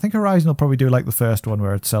Horizon will probably do like the first one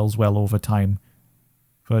where it sells well over time.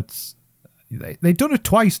 But they've done it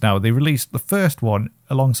twice now. They released the first one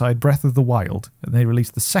alongside Breath of the Wild, and they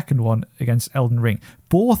released the second one against Elden Ring.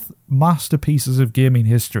 Both masterpieces of gaming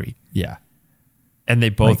history. Yeah. And they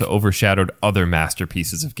both overshadowed other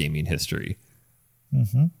masterpieces of gaming history.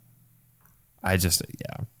 Mm-hmm.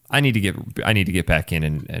 I need to get back in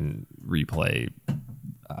and replay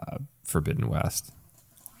Forbidden West.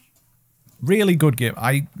 Really good game.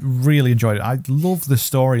 I really enjoyed it. I love the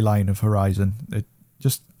storyline of Horizon.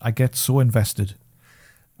 I get so invested.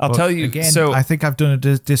 I'll tell you again. So I think I've done a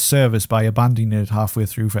disservice by abandoning it halfway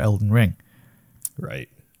through for Elden Ring. Right.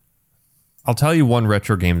 I'll tell you one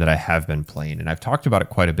retro game that I have been playing, and I've talked about it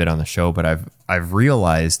quite a bit on the show, but I've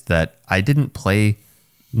realized that I didn't play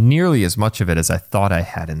nearly as much of it as I thought I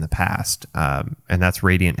had in the past, and that's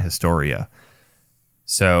Radiant Historia.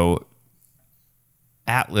 So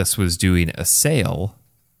Atlas was doing a sale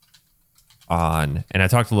on, and I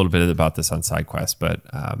talked a little bit about this on SideQuest, but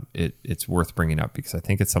it's worth bringing up because I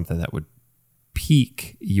think it's something that would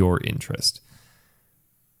pique your interest.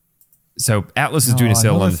 So Atlas is doing a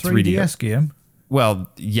sale on the 3DS game.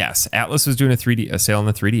 Well, yes, Atlas was doing a sale on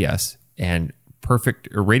the 3DS, and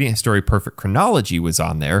Radiant Historia Perfect Chronology was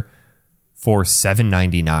on there for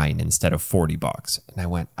 $7.99 instead of $40. And I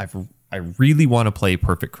went, I really want to play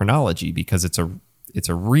Perfect Chronology because it's a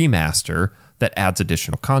remaster that adds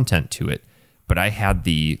additional content to it. But I had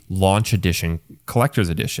the launch edition, collector's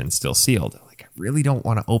edition still sealed. Like, I really don't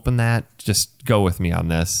want to open that. Just go with me on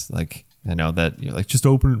this. Like, I know that you're like, just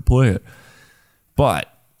open it and play it. But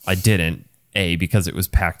I didn't. A, because it was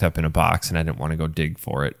packed up in a box and I didn't want to go dig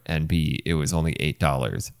for it. And B, it was only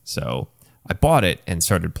 $8. So I bought it and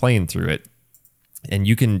started playing through it. And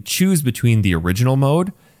you can choose between the original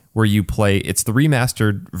mode where you play, it's the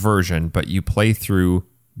remastered version, but you play through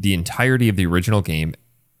the entirety of the original game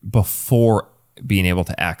before being able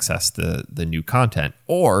to access the new content.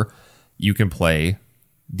 Or you can play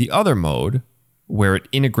the other mode where it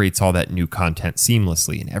integrates all that new content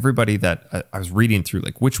seamlessly. And everybody that I was reading through,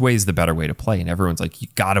 like, which way is the better way to play? And everyone's like, you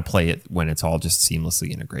got to play it when it's all just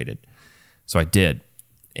seamlessly integrated. So I did.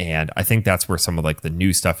 And I think that's where some of like the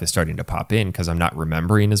new stuff is starting to pop in because I'm not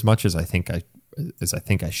remembering as much as I think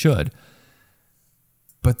I should.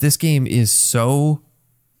 But this game is so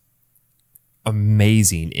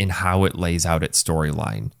amazing in how it lays out its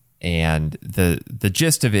storyline. And the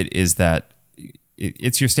gist of it is that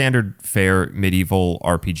it's your standard fare medieval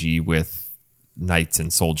RPG with knights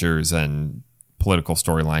and soldiers and political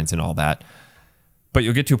storylines and all that. But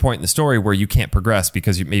you'll get to a point in the story where you can't progress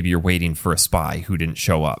because maybe you're waiting for a spy who didn't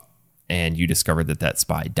show up and you discovered that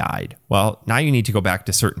spy died. Well, now you need to go back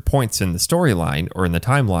to certain points in the storyline or in the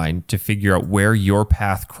timeline to figure out where your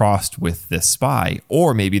path crossed with this spy,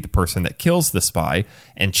 or maybe the person that kills the spy,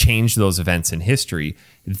 and change those events in history,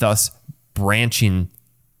 thus branching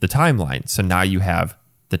the timeline. So now you have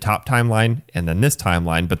the top timeline and then this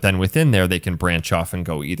timeline, but then within there they can branch off and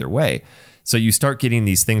go either way. So you start getting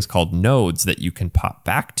these things called nodes that you can pop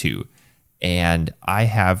back to. And I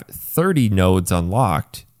have 30 nodes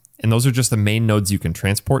unlocked, and those are just the main nodes you can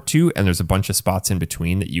transport to, and there's a bunch of spots in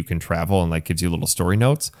between that you can travel and like gives you little story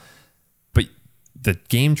notes. But the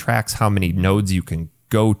game tracks how many nodes you can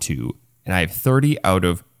go to, and I have 30 out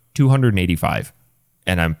of 285,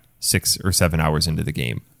 and I'm 6 or 7 hours into the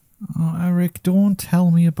game. Oh, Eric, don't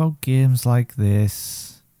tell me about games like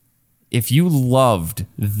this. If you loved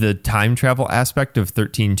the time travel aspect of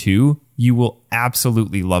 13.2, you will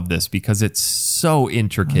absolutely love this because it's so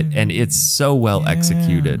intricate and it's so well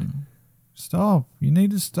executed. Stop. You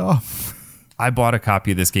need to stop. I bought a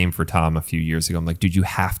copy of this game for Tom a few years ago. I'm like, dude, you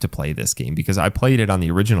have to play this game because I played it on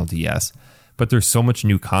the original DS, but there's so much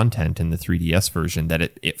new content in the 3DS version that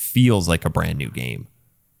it feels like a brand new game.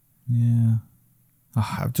 Yeah.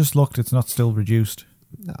 Oh, I've just looked. It's not still reduced.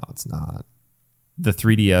 No, it's not. The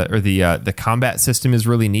 3D or the combat system is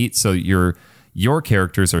really neat. So your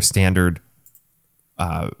characters are standard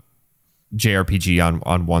JRPG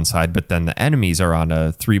on one side, but then the enemies are on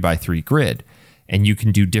a 3x3 grid, and you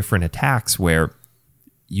can do different attacks where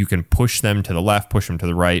you can push them to the left, push them to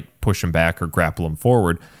the right, push them back, or grapple them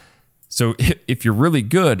forward. So if you're really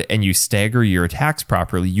good and you stagger your attacks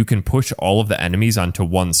properly, you can push all of the enemies onto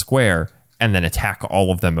one square and then attack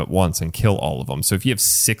all of them at once and kill all of them. So if you have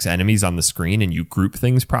 6 enemies on the screen and you group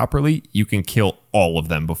things properly, you can kill all of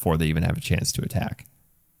them before they even have a chance to attack.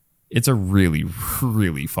 It's a really,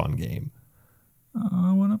 really fun game.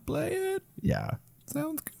 I want to play it. Yeah.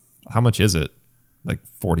 Sounds good. How much is it? like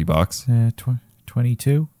 $40.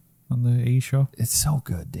 22 on the eShop. It's so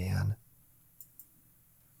good, Dan.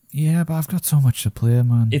 Yeah, but I've got so much to play,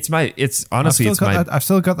 man. It's honestly, I've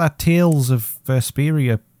still got that Tales of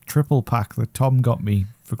Vesperia triple pack that Tom got me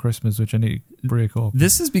for Christmas, which I need to break up.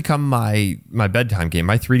 This has become my bedtime game.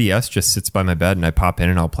 My 3DS just sits by my bed and I pop in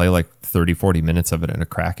and I'll play like 30, 40 minutes of it in a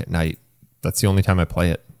crack at night. That's the only time I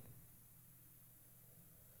play it.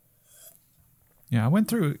 Yeah, I went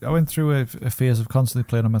through a phase of constantly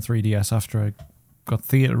playing on my 3DS after I got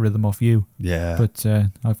Theatre Rhythm off you. Yeah. But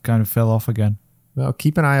I've kind of fell off again. Well,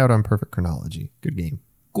 keep an eye out on Perfect Chronology. Good game.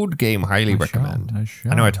 Good game. Highly recommend.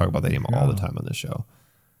 I know I talk about that game all the time on this show.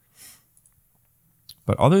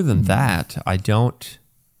 But other than that, I don't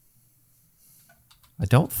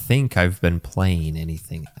think I've been playing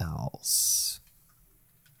anything else.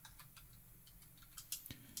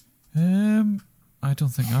 I don't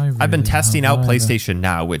think I really I've been testing out either. PlayStation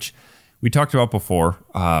Now, which we talked about before.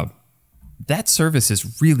 That service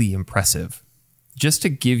is really impressive. Just to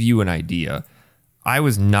give you an idea, I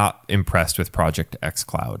was not impressed with Project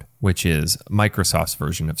xCloud, which is Microsoft's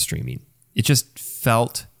version of streaming. It just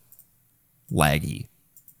felt laggy.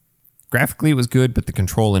 Graphically, it was good, but the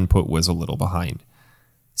control input was a little behind.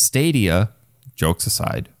 Stadia, jokes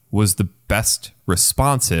aside, was the best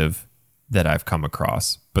responsive that I've come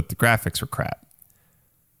across, but the graphics were crap.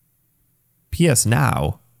 PS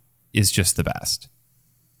Now is just the best.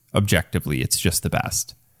 Objectively, it's just the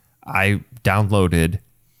best. I downloaded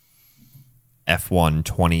F1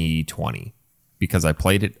 2020 because I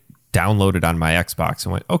played it, downloaded on my Xbox,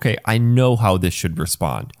 and went, okay, I know how this should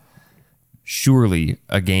respond. Surely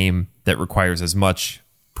a game that requires as much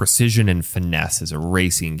precision and finesse as a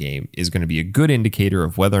racing game is going to be a good indicator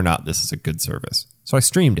of whether or not this is a good service. So I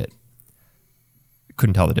streamed it.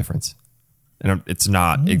 Couldn't tell the difference. And it's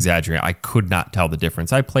not exaggerating. I could not tell the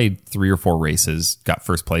difference. I played 3 or 4 races, got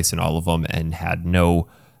first place in all of them, and had no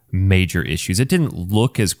major issues. It didn't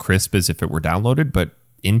look as crisp as if it were downloaded, but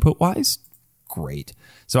input-wise, great.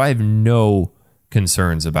 So I have no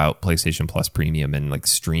concerns about PlayStation Plus Premium and like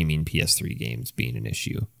streaming PS3 games being an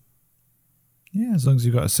issue. Yeah, as long as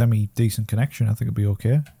you've got a semi-decent connection, I think it'll be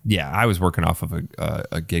okay. Yeah, I was working off of a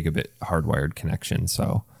gigabit hardwired connection,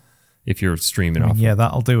 so if you're streaming off... Yeah,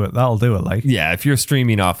 that'll do it. Like. Yeah, if you're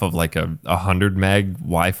streaming off of like a 100 meg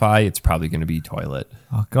Wi-Fi, it's probably going to be toilet.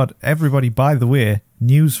 Oh, God. Everybody, by the way,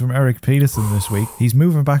 news from Eric Peterson this week. He's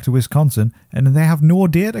moving back to Wisconsin, and they have no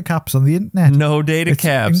data caps on the internet. No data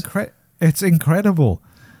caps. It's incredible.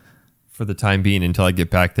 For the time being, until I get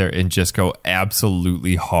back there and just go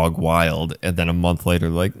absolutely hog wild. And then a month later,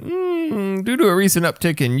 like, due to a recent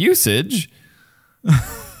uptick in usage...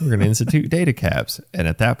 we're going to institute data caps. And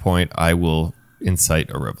at that point, I will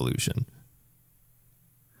incite a revolution.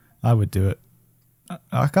 I would do it.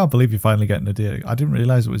 I can't believe you're finally getting a data. I didn't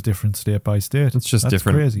realize it was different state by state. It's just That's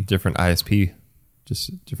crazy. Different ISP, just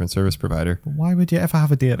a different service provider. But why would you ever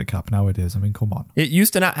have a data cap nowadays? I mean, come on. It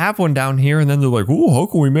used to not have one down here, and then they're like, oh, how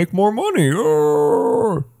can we make more money?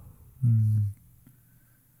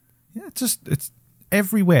 Yeah, it's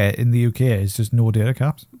everywhere in the UK. It's just no data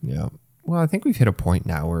caps. Yeah. Well, I think we've hit a point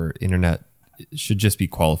now where internet should just be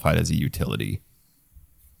qualified as a utility.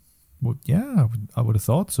 Well, yeah, I would have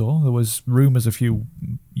thought so. There was rumours a few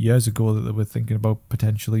years ago that they were thinking about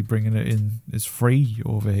potentially bringing it in as free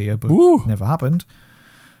over here, but it never happened.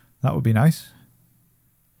 That would be nice.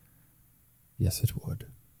 Yes, it would.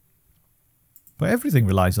 But everything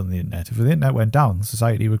relies on the internet. If the internet went down,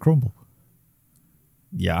 society would crumble.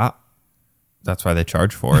 Yeah. That's why they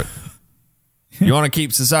charge for it. You want to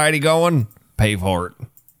keep society going? Pay for it.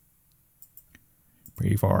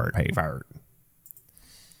 Pay for it. Pay for it.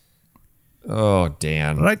 Oh,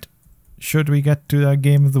 Dan. Right. Should we get to our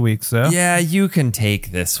game of the week, sir? Yeah, you can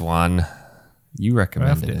take this one. You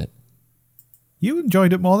recommended it. You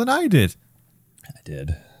enjoyed it more than I did. I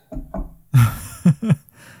did.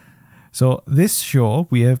 So this show,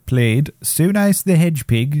 we have played Soon Ice the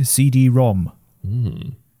Hedgepig CD-ROM.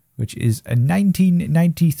 Which is a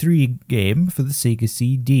 1993 game for the Sega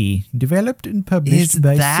CD, developed and published by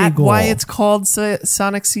Sega. Is that why it's called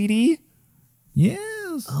Sonic CD?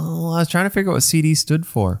 Yes. Oh, I was trying to figure out what CD stood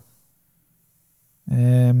for.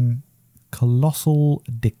 Colossal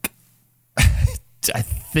Dick. I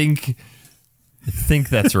think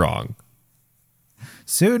that's wrong.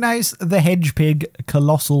 So Nice the Hedgepig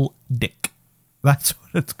Colossal Dick. That's what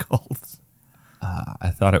it's called.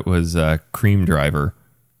 I thought it was Cream Driver.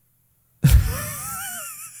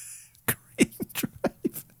 Cream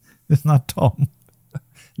Drive. It's not Tom.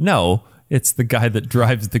 No, it's the guy that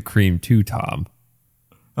drives the cream to Tom.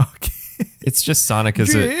 Okay. It's just Sonic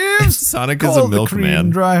as a Cream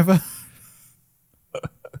milkman. driver.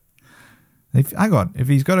 Hang on, if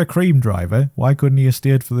he's got a cream driver, why couldn't he have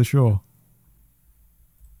stayed for the show?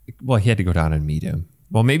 Well, he had to go down and meet him.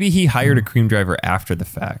 Well, maybe he hired a cream driver after the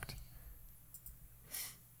fact.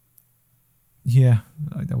 Yeah,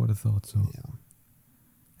 I would have thought so. Yeah.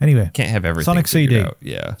 Anyway, can't have everything. Sonic CD. Out.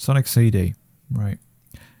 Yeah, Sonic CD. Right.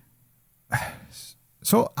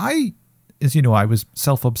 So as you know, I was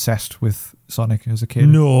self-obsessed with Sonic as a kid.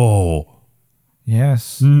 No.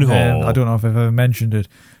 Yes. No. I don't know if I've ever mentioned it,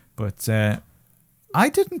 but I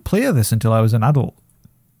didn't play this until I was an adult.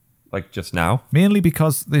 Like just now? Mainly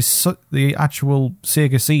because the actual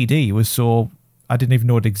Sega CD was so... I didn't even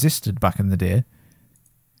know it existed back in the day.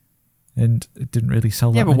 And it didn't really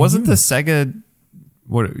sell that Yeah, but many wasn't units. the Sega...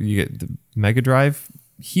 What, you get the Mega Drive?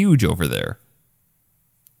 Huge over there.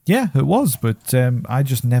 Yeah, it was, but I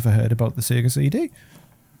just never heard about the Sega CD.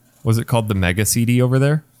 Was it called the Mega CD over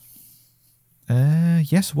there?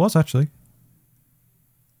 Yes, it was, actually.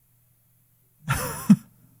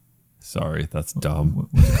 Sorry, that's dumb.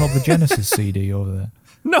 Was it called the Genesis CD over there?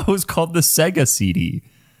 No, it was called the Sega CD.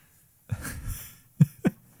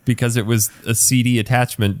 Because it was a CD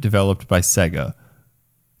attachment developed by Sega.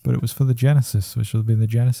 But it was for the Genesis, which would have been the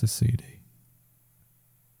Genesis CD.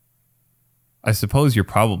 I suppose you're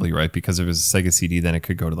probably right, because if it was a Sega CD, then it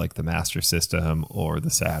could go to like the Master System or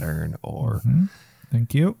the Saturn or... Mm-hmm.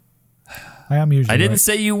 Thank you. I am usually I didn't right.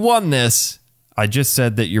 say you won this. I just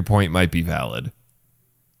said that your point might be valid.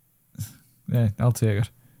 Yeah, I'll take it.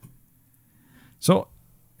 So,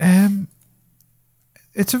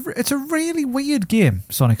 it's a really weird game,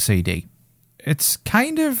 Sonic CD. It's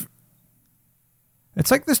kind of...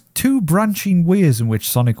 It's like there's two branching ways in which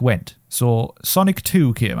Sonic went. So, Sonic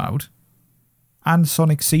 2 came out, and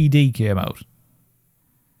Sonic CD came out.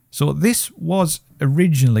 So this was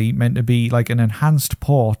originally meant to be like an enhanced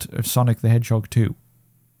port of Sonic the Hedgehog 2.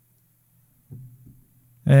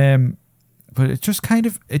 But it's just kind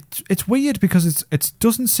of... It's weird because it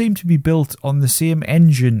doesn't seem to be built on the same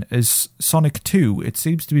engine as Sonic 2. It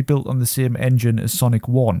seems to be built on the same engine as Sonic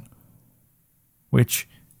 1. Which,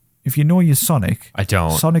 if you know your Sonic... I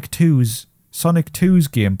don't. Sonic 2's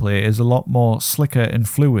gameplay is a lot more slicker and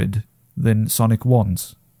fluid than Sonic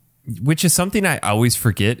 1's. Which is something I always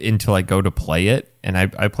forget until I go to play it. And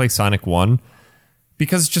I play Sonic 1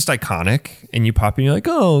 because it's just iconic. And you pop in, you're like,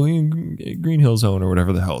 oh, Green Hill Zone or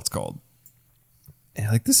whatever the hell it's called. And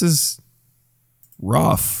you're like, this is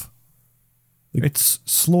rough. It's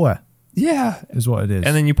slower. Yeah. Is what it is.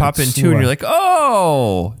 And then you pop It's in 2 slower. and you're like,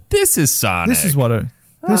 oh, this is Sonic. This is what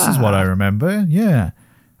I remember. Yeah.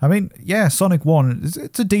 I mean, yeah, Sonic 1,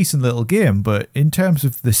 it's a decent little game, but in terms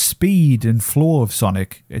of the speed and flow of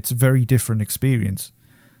Sonic, it's a very different experience.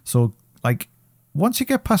 So, like, once you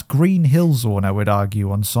get past Green Hill Zone, I would argue,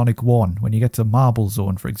 on Sonic 1, when you get to Marble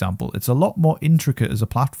Zone, for example, it's a lot more intricate as a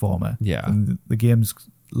platformer than the games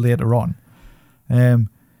later on. And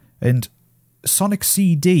Sonic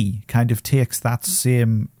CD kind of takes that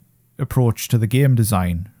same approach to the game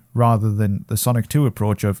design, rather than the Sonic 2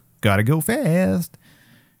 approach of, gotta go fast.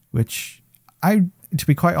 Which, to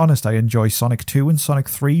be quite honest, I enjoy Sonic 2 and Sonic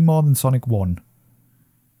 3 more than Sonic 1.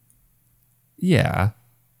 Yeah.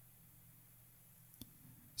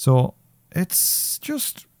 So, it's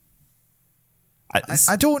just...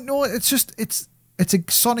 I don't know, it's just... It's a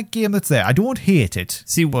Sonic game that's there. I don't hate it.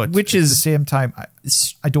 See, but which at is... the same time,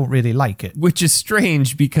 I don't really like it. Which is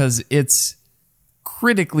strange because it's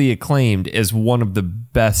critically acclaimed as one of the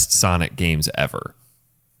best Sonic games ever.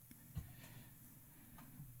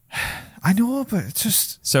 I know, but it's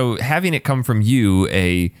just... So having it come from you,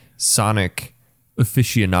 a Sonic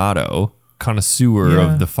aficionado, connoisseur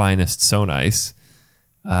of the finest Sonice,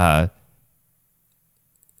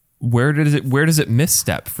 where does it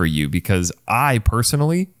misstep for you? Because I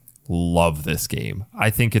personally love this game. I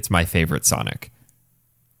think it's my favorite Sonic.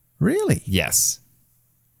 Really? Yes.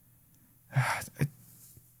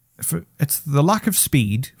 It's the lack of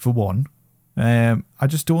speed, for one. I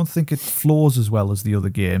just don't think it flows as well as the other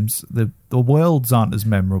games. The worlds aren't as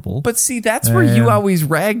memorable. But see, that's where you always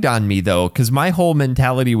ragged on me, though, because my whole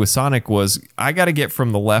mentality with Sonic was, I got to get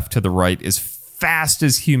from the left to the right as fast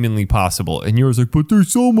as humanly possible. And yours like, but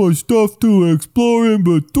there's so much stuff to explore in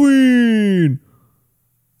between.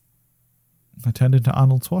 I turned into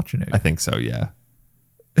Arnold Schwarzenegger. I think so, yeah.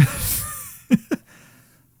 I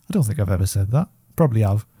don't think I've ever said that. Probably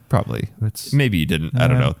have. Probably. It's, Maybe you didn't. I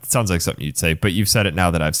don't know. It sounds like something you'd say, but you've said it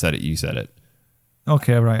now that I've said it. You said it.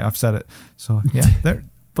 Okay, right. I've said it. So, yeah.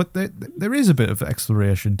 there is a bit of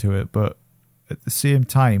exploration to it, but at the same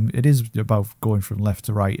time, it is about going from left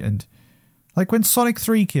to right. And Like when Sonic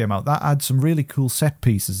 3 came out, that had some really cool set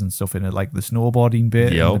pieces and stuff in it, like the snowboarding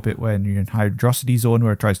bit and the bit when you're in Hydrocity Zone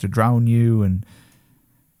where it tries to drown you, and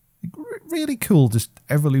really cool just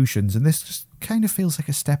evolutions. And this just kind of feels like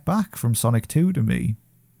a step back from Sonic 2 to me.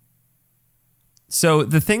 So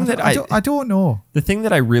the thing I don't know. The thing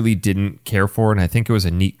that I really didn't care for, and I think it was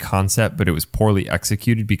a neat concept, but it was poorly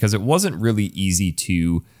executed because it wasn't really easy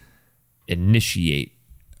to initiate.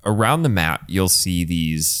 Around the map, you'll see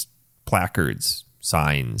these placards,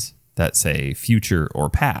 signs that say future or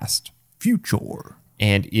past. Future.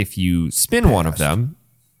 And if you spin one of them,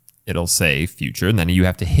 it'll say future, and then you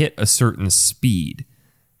have to hit a certain speed.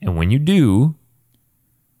 And when you do,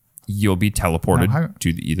 you'll be teleported to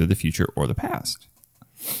either the future or the past.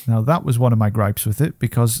 Now, that was one of my gripes with it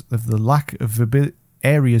because of the lack of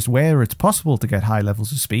areas where it's possible to get high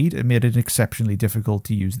levels of speed. It made it exceptionally difficult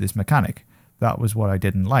to use this mechanic. That was what I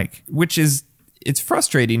didn't like. It's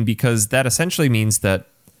frustrating because that essentially means that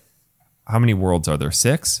how many worlds are there?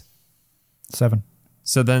 6? 7.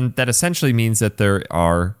 So then that essentially means that there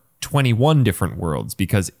are 21 different worlds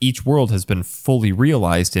because each world has been fully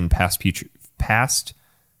realized in past,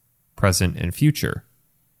 present, and future.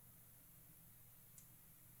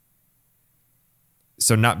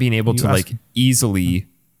 So not being able to easily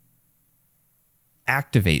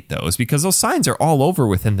activate those because those signs are all over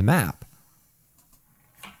within the map.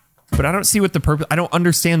 But I don't see what the purpose... I don't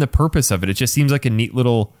understand the purpose of it. It just seems like a neat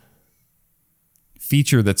little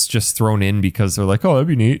feature that's just thrown in because they're like, oh, that'd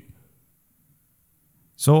be neat.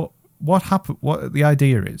 So what the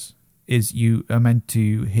idea is you are meant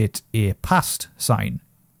to hit a past sign,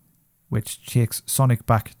 which takes Sonic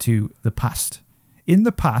back to the past. In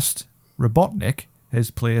the past, Robotnik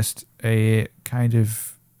has placed some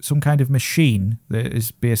kind of machine that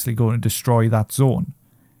is basically going to destroy that zone.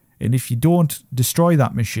 And if you don't destroy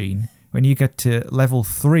that machine, when you get to level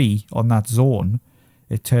 3 on that zone,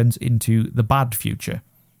 it turns into the bad future.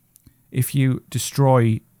 If you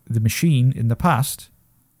destroy the machine in the past,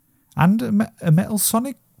 and a Metal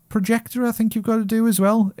Sonic projector I think you've got to do as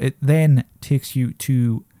well, it then takes you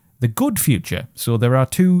to the good future. So there are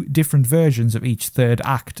 2 different versions of each third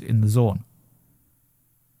act in the zone.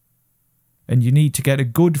 And you need to get a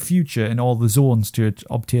good future in all the zones to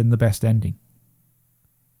obtain the best ending.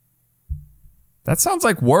 That sounds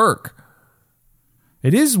like work.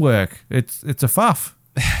 It is work. It's a faff.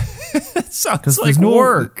 It sounds like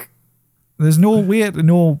work. There's no way to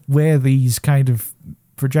know where these kind of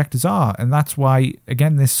projectors are. And that's why,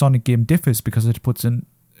 again, this Sonic game differs because it puts an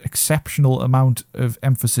exceptional amount of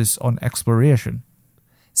emphasis on exploration.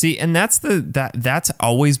 See, and that's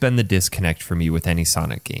always been the disconnect for me with any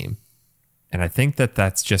Sonic game. And I think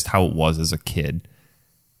that's just how it was as a kid.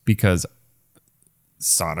 Because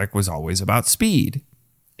Sonic was always about speed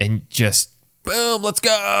and just boom, let's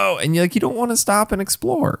go. And you don't want to stop and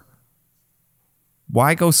explore.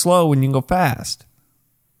 Why go slow when you can go fast?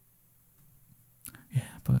 Yeah,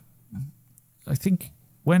 but I think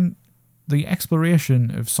when the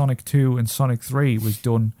exploration of Sonic 2 and Sonic 3 was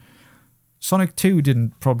done, Sonic 2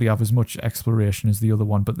 didn't probably have as much exploration as the other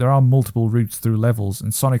one, but there are multiple routes through levels,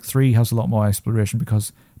 and Sonic 3 has a lot more exploration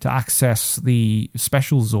because to access the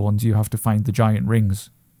special zones, you have to find the giant rings,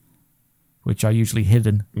 which are usually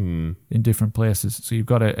hidden in different places. So you've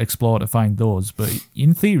got to explore to find those. But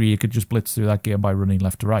in theory, you could just blitz through that game by running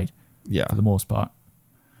left to right, for the most part.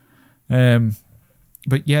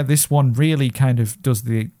 But yeah, this one really kind of does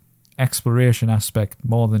the exploration aspect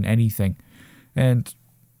more than anything. And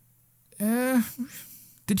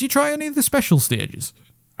did you try any of the special stages?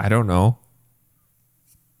 I don't know.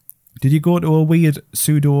 Did you go to a weird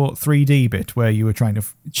pseudo 3D bit where you were trying to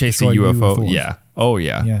chase a UFO? UFOs? Yeah. Oh,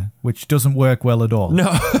 yeah. Yeah, which doesn't work well at all.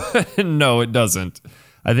 No, no, it doesn't.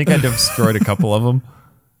 I think I destroyed a couple of them.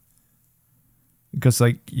 Because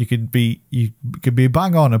you could be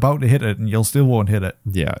bang on about to hit it and you'll still won't hit it.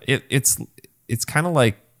 Yeah, it's kind of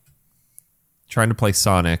like trying to play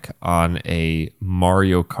Sonic on a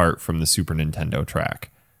Mario Kart from the Super Nintendo track.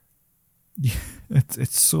 Yeah,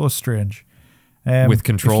 it's so strange. With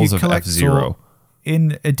controls of F-Zero.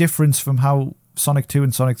 In a difference from how Sonic 2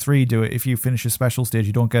 and Sonic 3 do it, if you finish a special stage,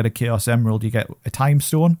 you don't get a Chaos Emerald, you get a Time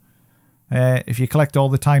Stone. If you collect all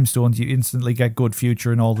the Time Stones, you instantly get good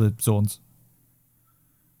future in all the zones.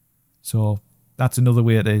 So that's another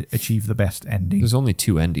way to achieve the best ending. There's only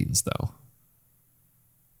 2 endings, though.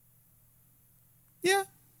 Yeah.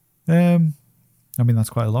 I mean, that's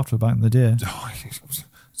quite a lot for back in the day. Oh, I'm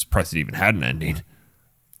surprised it even had an ending.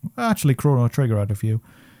 Actually, Chrono Trigger had a few.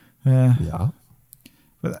 Yeah.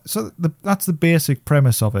 But that's the basic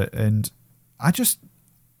premise of it, and I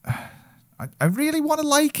really want to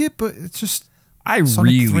like it, but it's just... I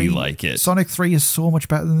really like it. Sonic 3 is so much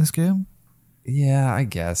better than this game. Yeah, I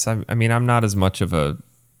guess. I mean, I'm not as much of a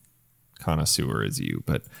connoisseur as you,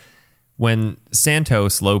 but when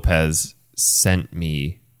Santos Lopez sent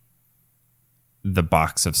me the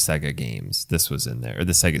box of Sega games, this was in there, or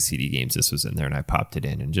the Sega CD games, this was in there, and I popped it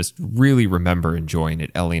in and just really remember enjoying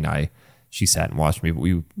it. Ellie and I, she sat and watched me,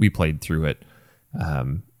 but we played through it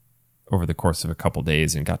over the course of a couple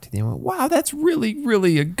days and got to the end. Wow, that's really,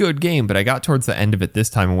 really a good game. But I got towards the end of it this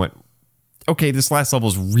time and went, okay, this last level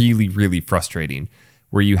is really, really frustrating,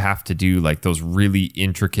 where you have to do like those really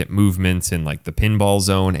intricate movements in like the pinball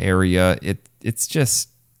zone area. It's just,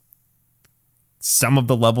 some of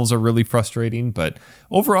the levels are really frustrating, but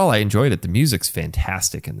overall I enjoyed it. The music's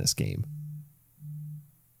fantastic in this game.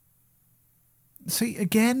 See,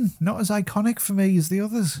 again, not as iconic for me as the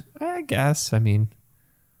others. I guess. I mean,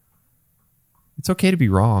 it's okay to be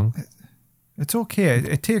wrong. It's okay.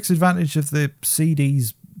 It takes advantage of the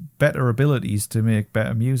CD's better abilities to make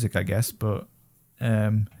better music, I guess, but I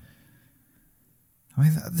mean,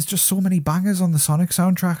 there's just so many bangers on the Sonic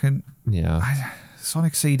soundtrack, and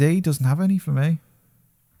Sonic CD doesn't have any for me.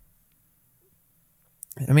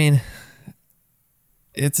 I mean,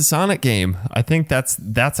 it's a Sonic game. I think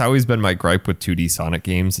that's always been my gripe with 2D Sonic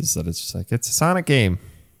games, is that it's just like, it's a Sonic game.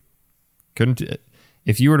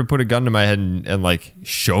 If you were to put a gun to my head and like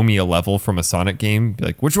show me a level from a Sonic game, be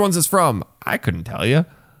like, which one's this from? I couldn't tell you.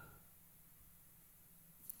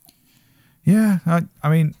 Yeah, I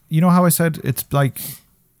mean, you know how I said it's like,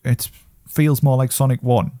 it feels more like Sonic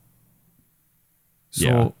 1.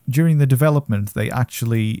 So during the development,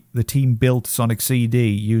 the team built Sonic CD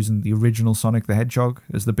using the original Sonic the Hedgehog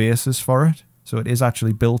as the basis for it. So it is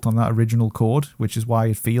actually built on that original code, which is why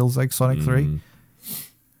it feels like Sonic 3.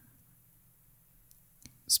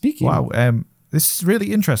 Speaking. Wow, this is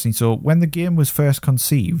really interesting. So when the game was first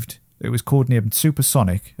conceived, it was codenamed Super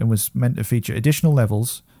Sonic and was meant to feature additional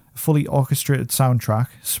levels, a fully orchestrated soundtrack,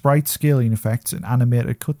 sprite scaling effects, and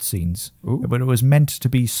animated cutscenes. But it was meant to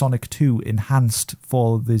be Sonic 2 enhanced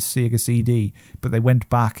for the Sega CD, but they went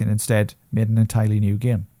back and instead made an entirely new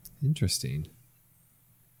game. Interesting.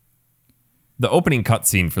 The opening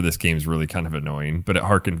cutscene for this game is really kind of annoying, but it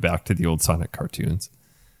harkened back to the old Sonic cartoons.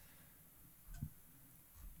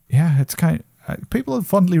 Yeah, it's kind of, people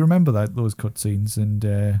fondly remember those cutscenes, and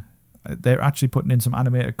they're actually putting in some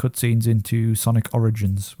animated cutscenes into Sonic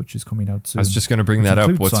Origins, which is coming out soon. I was just going to bring that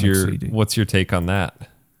up. What's your take on that?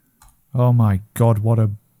 Oh my god, what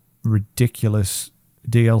a ridiculous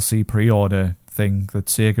DLC pre-order thing that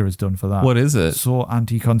Sega has done for that. What is it? So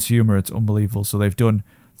anti-consumer, it's unbelievable. So there's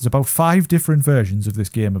about 5 different versions of this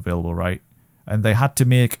game available, right? And they had to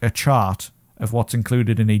make a chart of what's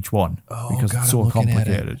included in each one because it's so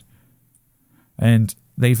complicated. And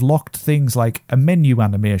they've locked things like a menu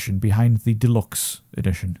animation behind the deluxe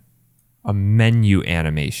edition. A menu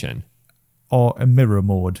animation. Or a mirror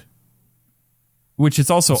mode. Which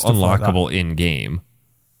is also unlockable in-game.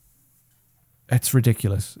 It's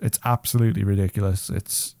ridiculous. It's absolutely ridiculous.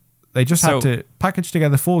 They just had to package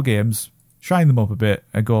together 4 games, shine them up a bit,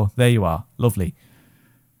 and go, there you are. Lovely.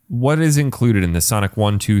 What is included in the Sonic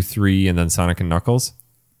 1, 2, 3, and then Sonic and Knuckles?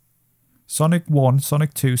 Sonic 1,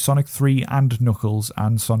 Sonic 2, Sonic 3 and Knuckles,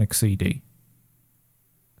 and Sonic CD.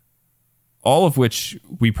 All of which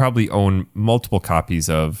we probably own multiple copies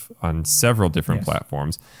of on several different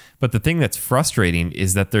platforms. But the thing that's frustrating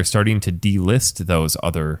is that they're starting to delist those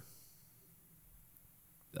other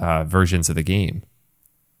versions of the game.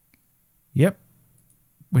 Yep.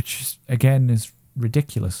 Which, again, is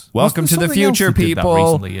ridiculous. Welcome to the future, people.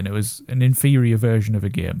 Recently, and it was an inferior version of a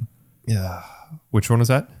game. Yeah. Which one was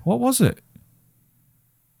that? What was it?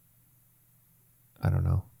 I don't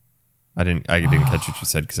know. I didn't catch what you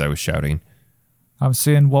said because I was shouting. I'm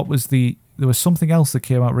saying there was something else that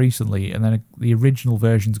came out recently, and then the original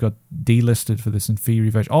versions got delisted for this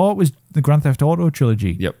inferior version. Oh, it was the Grand Theft Auto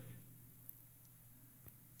trilogy. Yep.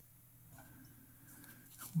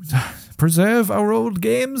 Preserve our old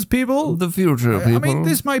games, people. The future, people. I mean,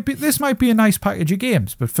 this might be a nice package of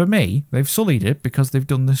games, but for me, they've sullied it because they've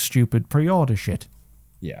done this stupid pre-order shit.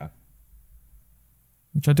 Yeah.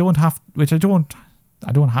 I don't have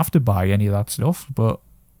to buy any of that stuff, but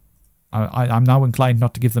I'm now inclined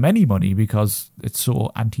not to give them any money because it's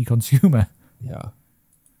so anti-consumer. Yeah.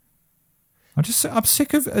 I'm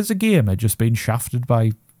sick of, as a gamer, just being shafted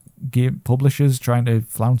by game publishers trying to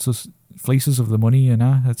fleece us of the money, and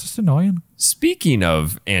it's just annoying. Speaking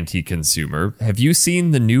of anti-consumer, have you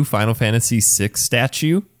seen the new Final Fantasy VI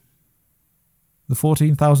statue? The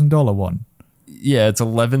 $14,000 one? Yeah, it's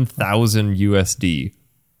 11,000 USD.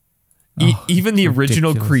 Even the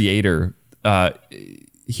original creator,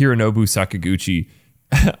 Hironobu Sakaguchi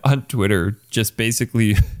on Twitter just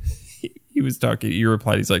basically, he was talking, he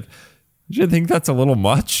replied, he's like, do you think that's a little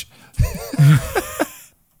much?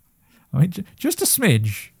 I mean, just a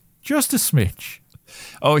smidge. Just a smidge.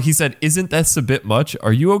 Oh, he said, isn't this a bit much?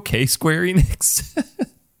 Are you okay, Square Enix?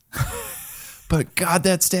 But God,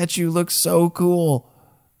 that statue looks so cool.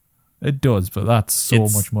 It does, but that's so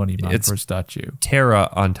much money, man, it's for a statue. Terra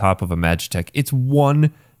on top of a Magitech. It's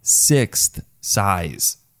 1/6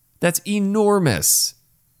 size. That's enormous.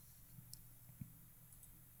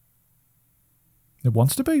 It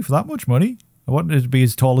wants to be for that much money. I want it to be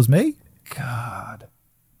as tall as me. God.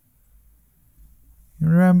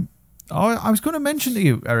 I was going to mention to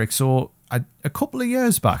you, Eric, so a couple of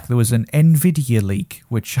years back, there was an NVIDIA leak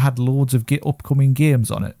which had loads of upcoming games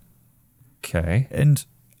on it. Okay. And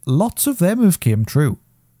lots of them have came true.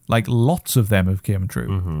 Like, lots of them have came true.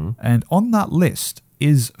 Mm-hmm. And on that list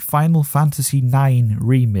is Final Fantasy IX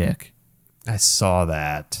Remake. I saw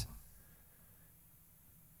that.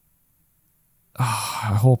 Oh,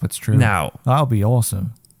 I hope it's true. Now, that'll be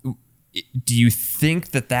awesome. do you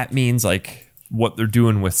think that means like what they're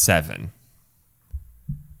doing with 7?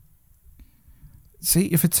 See,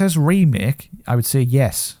 if it says remake, I would say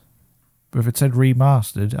yes. But if it said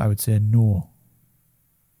remastered, I would say no.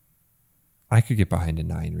 I could get behind a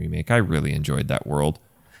 9 remake. I really enjoyed that world.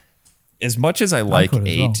 As much as I like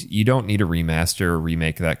 8, well. You don't need a remaster or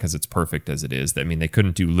remake that because it's perfect as it is. I mean, they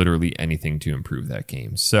couldn't do literally anything to improve that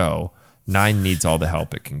game. So 9 needs all the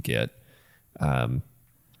help it can get.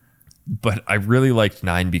 But I really liked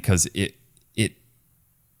 9 because it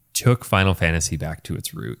took Final Fantasy back to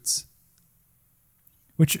its roots.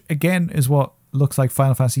 Which, again, is what looks like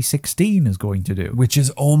Final Fantasy 16 is going to do. Which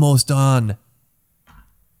is almost done.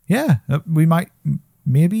 Yeah, we might,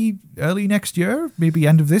 maybe early next year, maybe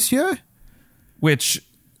end of this year. Which,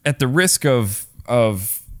 at the risk of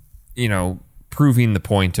proving the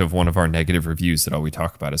point of one of our negative reviews that all we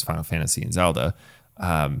talk about is Final Fantasy and Zelda,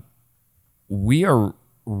 we're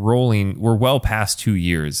well past 2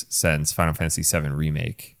 years since Final Fantasy VII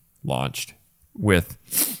Remake launched with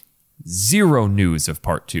zero news of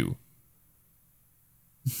Part 2.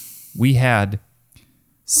 We had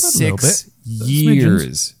 6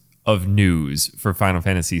 years of news for Final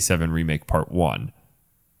Fantasy VII Remake Part 1.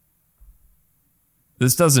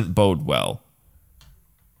 This doesn't bode well.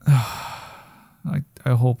 I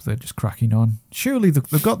hope they're just cracking on. Surely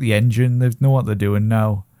they've got the engine. They know what they're doing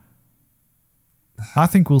now. I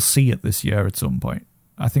think we'll see it this year at some point.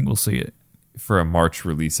 I think we'll see it. For a March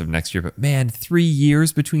release of next year. But man, 3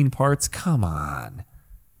 years between parts? Come on.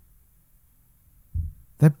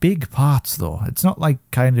 They're big parts, though. It's not like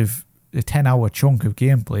kind of a 10-hour chunk of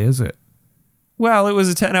gameplay, is it? Well, it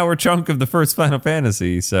was a 10-hour chunk of the first Final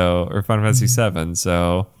Fantasy, or Final Fantasy VII,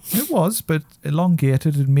 so... It was, but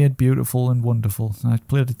elongated and made beautiful and wonderful. I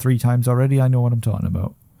played it 3 times already. I know what I'm talking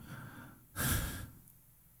about.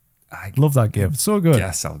 I love that game. It's so good.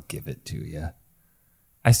 Guess I'll give it to you.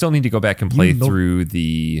 I still need to go back and play through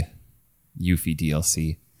the Yuffie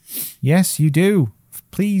DLC. Yes, you do.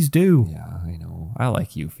 Please do. Yeah, I know. I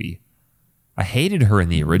like Yuffie. I hated her in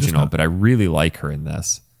the original, but I really like her in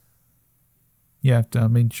this. Yeah, I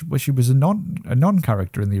mean, she was a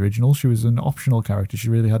non-character in the original. She was an optional character. She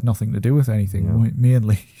really had nothing to do with anything. Yeah.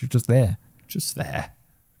 Mainly, she was just there. Just there.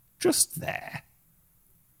 Just there.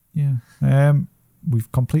 Yeah.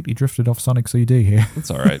 We've completely drifted off Sonic CD here.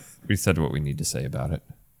 It's all right. We said what we need to say about it.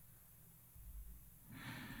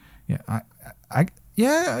 Yeah,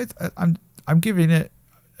 I'm giving it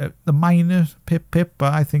the minor pip,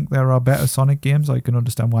 but I think there are better Sonic games. I can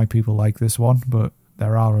understand why people like this one, but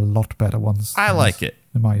there are a lot better ones. I like it,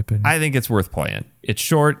 in my opinion. I think it's worth playing. It's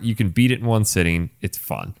short. You can beat it in one sitting. It's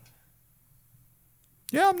fun.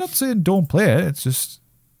 Yeah, I'm not saying don't play it. It's just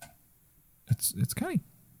it's kind of.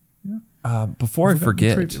 Yeah. Before I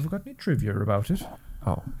forget, have we got any trivia about it?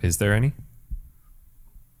 Oh, is there any?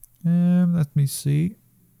 Let me see.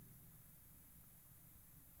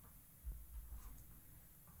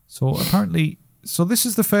 So apparently, this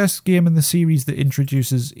is the first game in the series that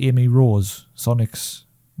introduces Amy Rose, Sonic's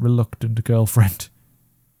reluctant girlfriend.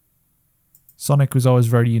 Sonic was always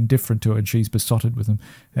very indifferent to her, and she's besotted with him.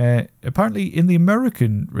 Apparently, in the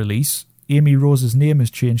American release, Amy Rose's name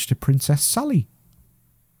is changed to Princess Sally.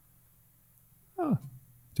 Oh,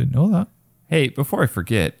 didn't know that. Hey, before I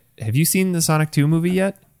forget, have you seen the Sonic 2 movie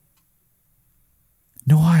yet?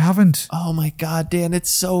 No, I haven't. Oh my God, Dan, it's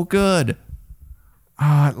so good.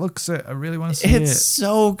 It looks. I really want to see it. It's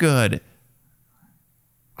so good.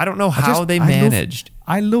 I don't know how they managed.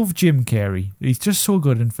 I love Jim Carrey. He's just so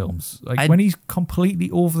good in films. Like when he's completely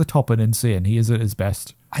over the top and insane, he is at his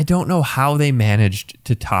best. I don't know how they managed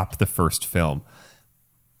to top the first film,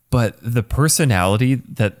 but the personality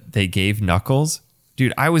that they gave Knuckles,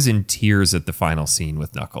 dude, I was in tears at the final scene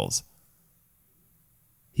with Knuckles.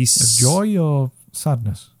 He's Joy or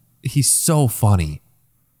sadness? He's so funny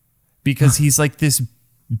because he's like this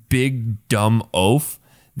big dumb oaf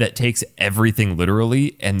that takes everything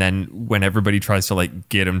literally, and then when everybody tries to like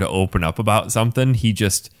get him to open up about something, he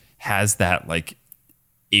just has that like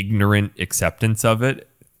ignorant acceptance of it.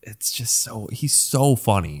 It's just he's so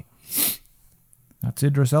funny. That's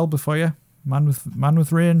Idris Elba for you, man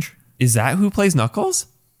with range. Is that who plays Knuckles?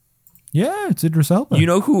 Yeah, it's Idris Elba. You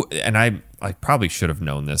know who? And I probably should have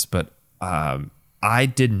known this, but I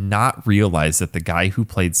did not realize that the guy who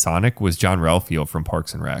played Sonic was John Ralphio from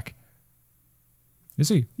Parks and Rec. Is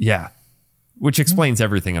he? Yeah, which explains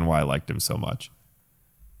everything and why I liked him so much.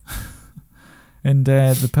 And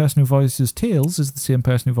the person who voices Tails is the same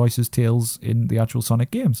person who voices Tails in the actual Sonic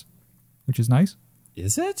games, which is nice.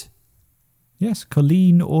 Is it? Yes,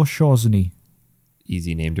 Colleen O'Shaughnessy.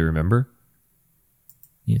 Easy name to remember.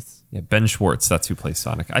 Yes. Yeah, Ben Schwartz, that's who plays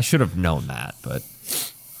Sonic. I should have known that, but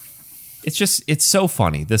it's so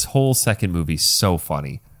funny. This whole second movie's so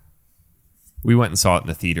funny. We went and saw it in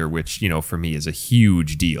the theater, which, you know, for me is a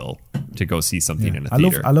huge deal to go see something in a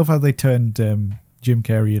theater. I love how they turned Jim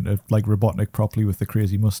Carrey into like Robotnik properly with the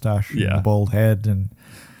crazy mustache and the bald head, and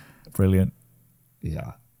brilliant.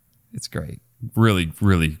 Yeah, it's great. Really,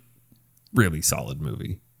 really, really solid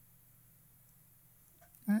movie.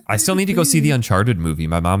 I still need to go see the Uncharted movie.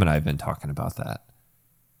 My mom and I have been talking about that.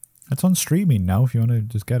 It's on streaming now if you want to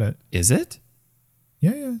just get it. Is it?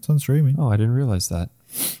 Yeah, it's on streaming. Oh, I didn't realize that.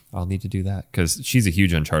 I'll need to do that because she's a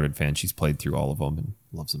huge Uncharted fan. She's played through all of them and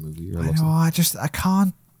loves the movie. I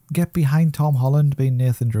can't get behind Tom Holland being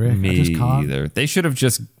Nathan Drake. Me I just can't. either. They should have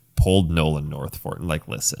just pulled Nolan North for it. Like,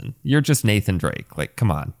 listen, you're just Nathan Drake. Like,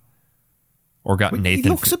 come on. Or got Nathan. He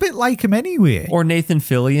looks a bit like him anyway. Or Nathan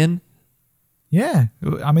Fillion. Yeah.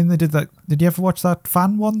 I mean, they did that. Did you ever watch that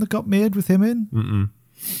fan one that got made with him in? Mm-mm.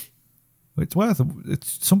 It's worth it.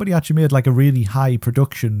 It's somebody actually made like a really high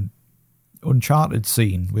production Uncharted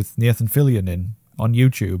scene with Nathan Fillion in on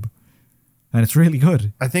YouTube, and it's really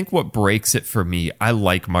good. I think what breaks it for me, I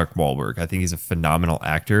like Mark Wahlberg. I think he's a phenomenal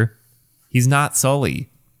actor. He's not Sully.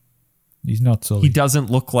 He's not Sully. He doesn't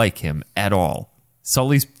look like him at all.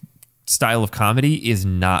 Sully's style of comedy is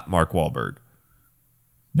not Mark Wahlberg.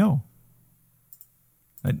 No.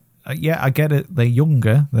 Yeah, I get it. They're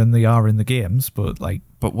younger than they are in the games, but like.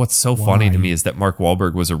 But what's so funny to me is that Mark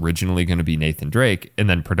Wahlberg was originally going to be Nathan Drake, and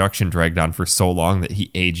then production dragged on for so long that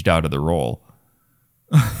he aged out of the role.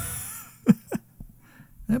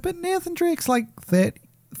 But Nathan Drake's like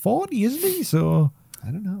 40, isn't he? So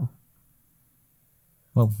I don't know.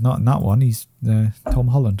 Well, not in that one. He's Tom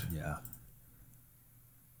Holland. Yeah.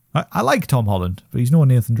 I like Tom Holland, but he's no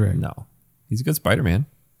Nathan Drake. No. He's a good Spider-Man.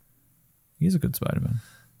 He's a good Spider-Man.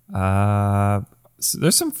 So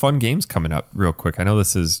there's some fun games coming up real quick. I know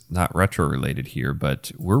this is not retro related here,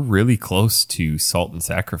 but we're really close to Salt and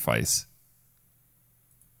Sacrifice.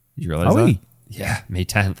 Did you realize that? Yeah, May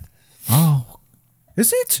 10th. Oh,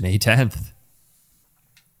 is it? May 10th.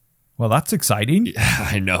 Well, that's exciting. Yeah,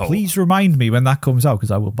 I know. Please remind me when that comes out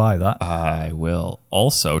because I will buy that. I will.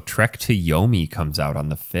 Also, Trek to Yomi comes out on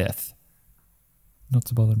the 5th. Not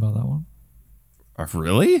so bothered about that one.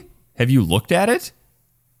 Really? Have you looked at it?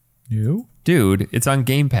 You? Dude, it's on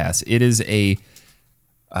Game Pass. It is a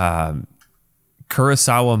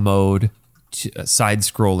Kurosawa mode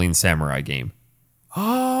side-scrolling samurai game.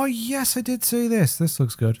 Oh, yes, I did see this. This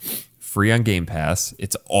looks good. Free on Game Pass.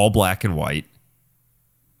 It's all black and white.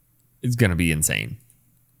 It's going to be insane.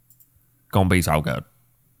 Gonna be so good.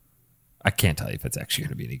 I can't tell you if it's actually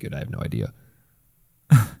going to be any good. I have no idea.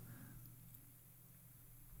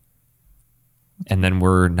 And then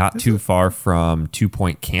we're not too far from 2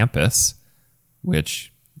 Point Campus,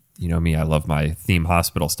 which, you know me, I love my theme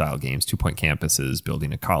hospital style games. 2 Point Campus is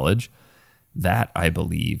building a college. That, I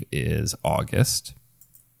believe, is August.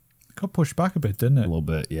 Got pushed back a bit, didn't it? A little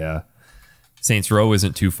bit, yeah. Saints Row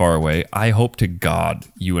isn't too far away. I hope to God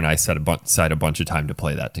you and I set a bunch of time to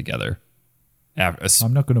play that together. I'm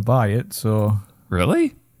not going to buy it, so...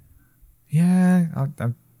 Really? Yeah,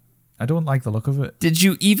 I don't like the look of it. Did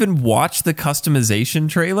you even watch the customization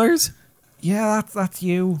trailers? Yeah, that's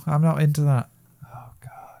you. I'm not into that. Oh,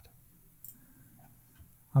 God.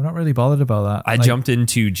 I'm not really bothered about that. I jumped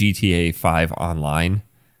into GTA 5 online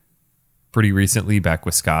pretty recently, back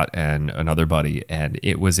with Scott and another buddy, and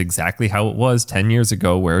it was exactly how it was 10 years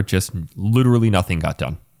ago, where just literally nothing got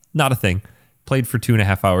done. Not a thing. Played for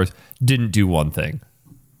 2.5 hours, didn't do one thing.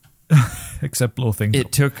 Except blow things It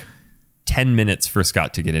up. took 10 minutes for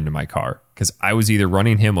Scott to get into my car because I was either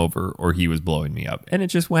running him over or he was blowing me up. And it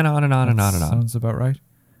just went on and on and on and on. Sounds about right.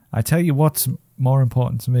 I tell you what's more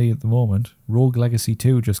important to me at the moment. Rogue Legacy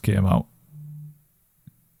 2 just came out.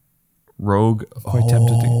 Rogue. Quite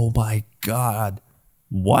tempted to. Oh my God.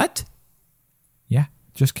 What? Yeah,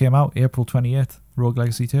 just came out April 28th. Rogue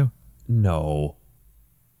Legacy 2. No.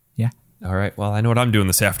 Yeah. All right. Well, I know what I'm doing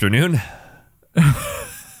this afternoon.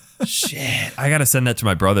 Shit. I got to send that to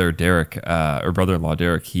my brother, Derek, or brother-in-law,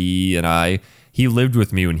 Derek. He lived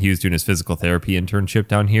with me when he was doing his physical therapy internship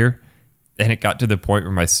down here. And it got to the point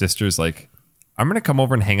where my sister's like, I'm going to come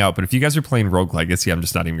over and hang out. But if you guys are playing Rogue Legacy, I'm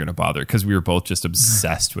just not even going to bother because we were both just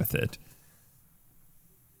obsessed with it.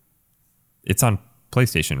 It's on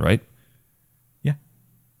PlayStation, right? Yeah.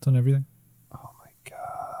 It's on everything. Oh my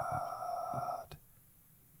God.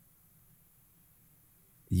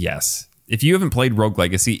 Yes. If you haven't played Rogue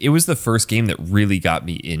Legacy, it was the first game that really got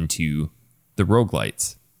me into the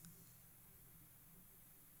roguelites.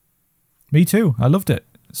 Me too. I loved it.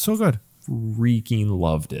 So good. Freaking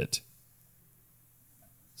loved it.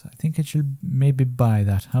 So I think I should maybe buy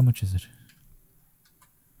that. How much is it?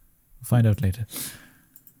 We'll find out later.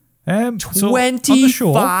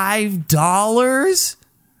 $25?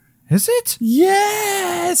 Is it?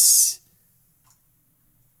 Yes.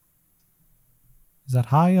 Is that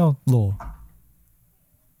high or low?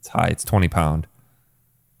 It's high. It's £20.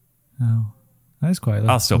 Oh, that is quite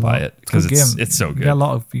low. I'll still buy it because it's so good. You get a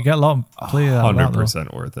lot of play.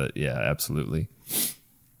 100% worth it. Yeah, absolutely.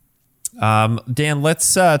 Dan,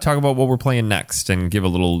 let's talk about what we're playing next and give a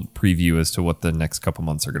little preview as to what the next couple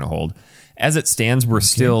months are going to hold. As it stands, we're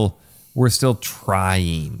still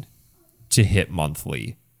trying to hit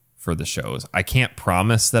monthly for the shows. I can't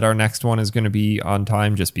promise that our next one is going to be on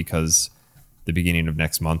time just because the beginning of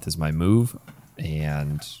next month is my move,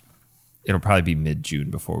 and it'll probably be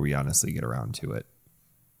mid-June before we honestly get around to it.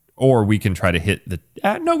 Or we can try to hit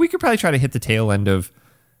we could probably try to hit the tail end of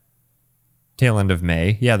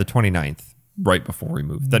May. Yeah, the 29th, right before we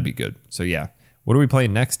move. That'd be good. So yeah, what are we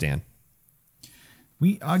playing next, Dan?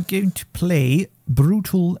 We are going to play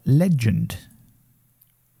Brutal Legend.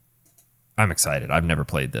 I'm excited. I've never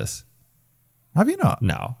played this. Have you not?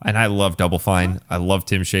 No. And I love Double Fine. I love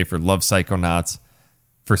Tim Schafer. Love Psychonauts.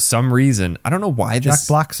 For some reason, I don't know why Jack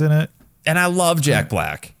Black's in it. And I love Jack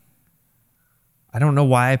Black. I don't know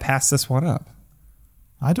why I passed this one up.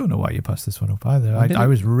 I don't know why you passed this one up either. I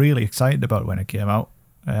was really excited about it when it came out.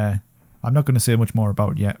 I'm not going to say much more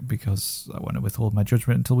about it yet because I want to withhold my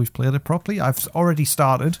judgment until we've played it properly. I've already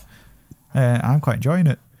started. I'm quite enjoying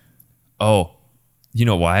it. Oh, you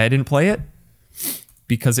know why I didn't play it?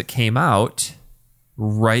 Because it came out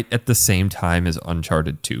right at the same time as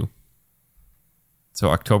Uncharted 2. So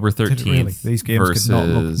October 13th. Really? These games could not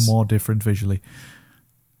look more different visually.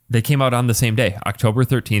 They came out on the same day, October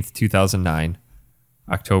 13th, 2009.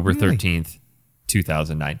 October 13th,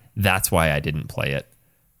 2009. That's why I didn't play it.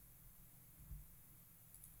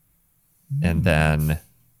 And then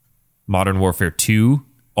Modern Warfare 2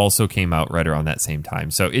 also came out right around that same time.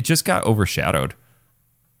 So it just got overshadowed.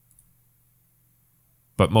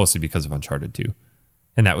 But mostly because of Uncharted 2.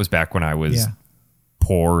 And that was back when I was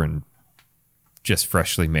poor and just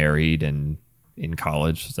freshly married and in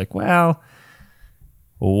college. It's like, well,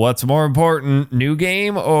 what's more important, new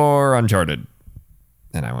game or Uncharted?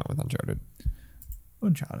 And I went with Uncharted.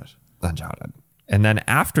 Uncharted. And then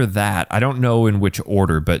after that, I don't know in which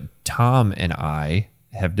order, but Tom and I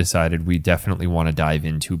have decided we definitely want to dive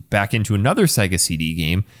back into another Sega CD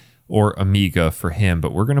game or Amiga for him,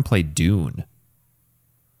 but we're going to play Dune.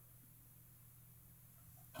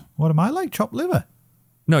 What am I like? Chopped liver?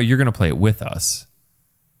 No, you're going to play it with us.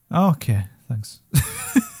 Okay, thanks.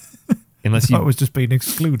 Unless I was just being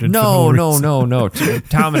excluded. No.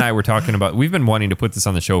 Tom and I were talking about, we've been wanting to put this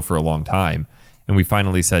on the show for a long time. And we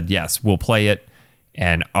finally said, yes, we'll play it.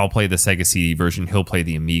 And I'll play the Sega CD version. He'll play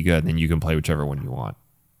the Amiga. And then you can play whichever one you want.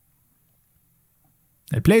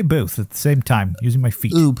 I play both at the same time, using my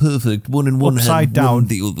feet. Oh, perfect. One in one upside hand, down, one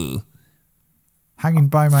the other. Hanging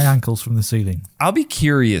by my ankles from the ceiling. I'll be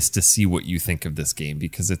curious to see what you think of this game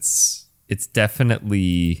because it's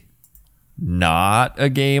definitely not a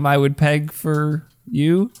game I would peg for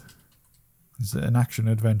you. Is it an action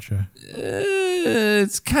adventure?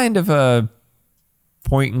 It's kind of a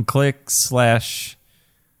point and click /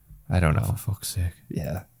 I don't know. For fuck's sake.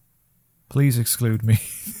 Yeah. Please exclude me.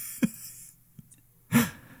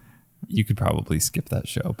 You could probably skip that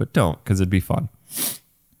show, but don't because it'd be fun.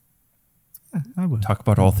 I would. Talk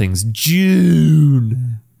about all things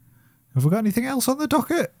June. Have we got anything else on the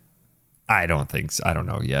docket? I don't think so. I don't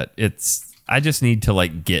know yet. I just need to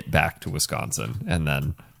get back to Wisconsin and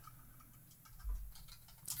then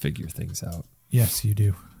figure things out. Yes, you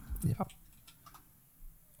do. Yeah.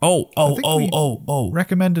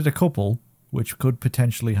 Recommended a couple, which could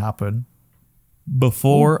potentially happen.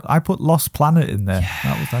 Before I put Lost Planet in there.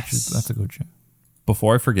 That's a good show.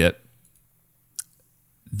 Before I forget,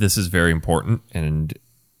 this is very important, and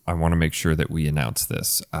I want to make sure that we announce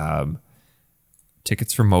this.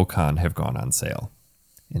 Tickets for MoCon have gone on sale.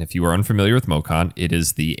 And if you are unfamiliar with MoCon, it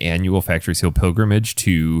is the annual Factory Seal pilgrimage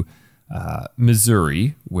to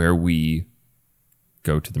Missouri, where we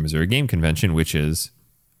go to the Missouri Game Convention, which is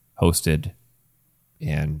hosted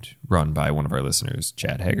and run by one of our listeners,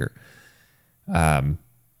 Chad Hager.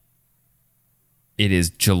 It is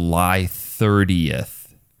July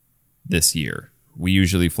 30th this year. We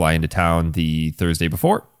usually fly into town the Thursday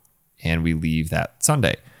before, and we leave that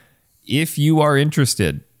Sunday. If you are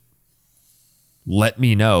interested, let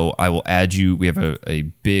me know. I will add you. We have a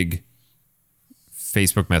big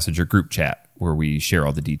Facebook Messenger group chat where we share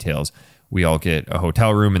all the details. We all get a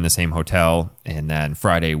hotel room in the same hotel, and then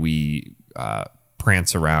Friday we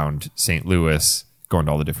prance around St. Louis, going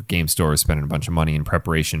to all the different game stores, spending a bunch of money in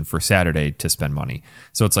preparation for Saturday to spend money.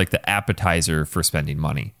 So it's like the appetizer for spending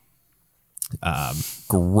money.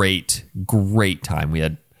 Great time. We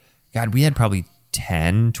had probably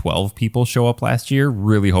 10, 12 people show up last year.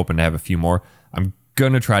 Really hoping to have a few more. I'm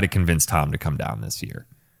going to try to convince Tom to come down this year.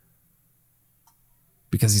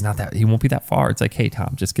 Because he won't be that far. It's like, hey,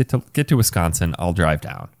 Tom, just get to Wisconsin. I'll drive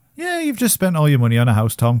down. Yeah, you've just spent all your money on a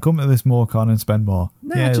house, Tom. Come to this MoCon and spend more.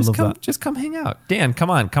 Nah, yeah, just come hang out. Dan,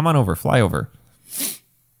 come on over, fly over.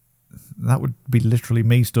 That would be literally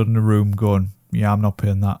me stood in a room going, yeah, I'm not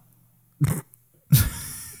paying that.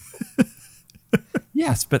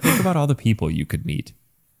 Yes, but think about all the people you could meet.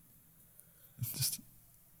 Just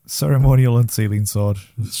ceremonial unsealing sword.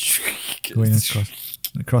 Going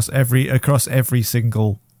across every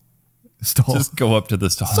single stall. Just go up to the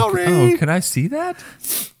stall. Sorry. Oh, can I see that?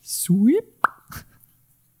 Sweep.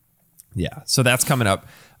 Yeah, so that's coming up.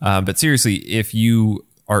 But seriously, if you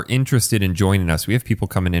are interested in joining us, we have people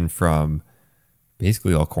coming in from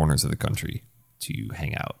basically all corners of the country to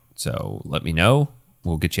hang out. So let me know.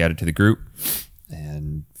 We'll get you added to the group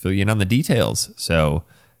and fill you in on the details. So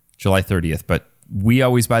July 30th. But we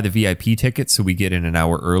always buy the VIP tickets, so we get in an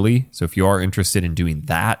hour early. So if you are interested in doing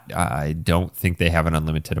that, I don't think they have an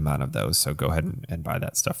unlimited amount of those. So go ahead and buy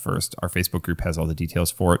that stuff first. Our Facebook group has all the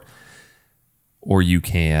details for it. Or you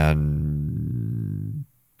can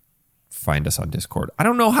find us on Discord. I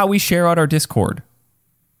don't know how we share out our Discord.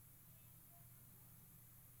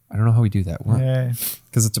 I don't know how we do that.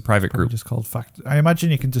 Because it's a private group. Just called I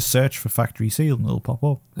imagine you can just search for Factory Seal and it'll pop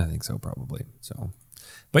up. I think so, probably. So,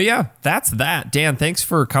 but yeah, that's that. Dan, thanks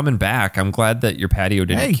for coming back. I'm glad that your patio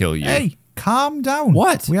didn't kill you. Hey, calm down.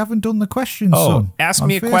 What? We haven't done the questions, son. Ask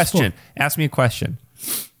me a question. Ask me a question.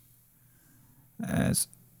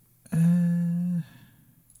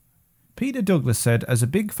 Peter Douglas said, as a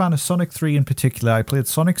big fan of Sonic 3 in particular, I played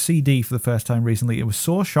Sonic CD for the first time recently. It was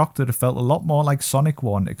so shocked that it felt a lot more like Sonic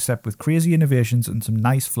 1, except with crazy innovations and some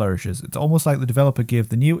nice flourishes. It's almost like the developer gave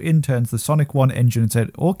the new interns the Sonic 1 engine and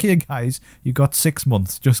said, okay guys, you got 6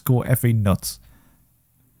 months, just go effing nuts.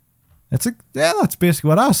 That's basically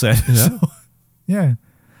what I said. Yeah. So,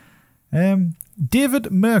 yeah.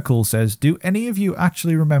 David Merkel says, do any of you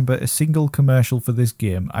actually remember a single commercial for this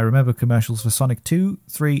game? I remember commercials for Sonic 2,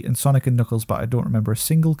 3, and Sonic and Knuckles, but I don't remember a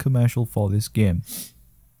single commercial for this game.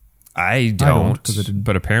 I don't,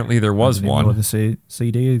 but apparently there was one. I didn't know the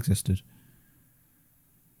CD existed.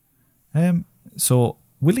 So,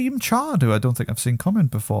 William Chard, who I don't think I've seen comment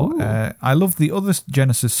before. I love the other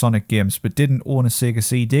Genesis Sonic games, but didn't own a Sega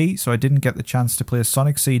CD, so I didn't get the chance to play a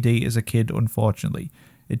Sonic CD as a kid, unfortunately.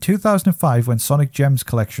 In 2005, when Sonic Gems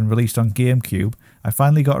Collection released on GameCube, I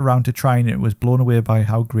finally got around to trying it and was blown away by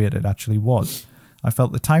how great it actually was. I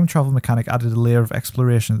felt the time travel mechanic added a layer of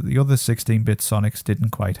exploration that the other 16-bit Sonics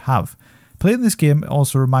didn't quite have. Playing this game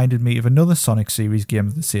also reminded me of another Sonic series game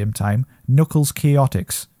at the same time, Knuckles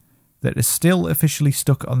Chaotix, that is still officially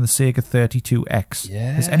stuck on the Sega 32X.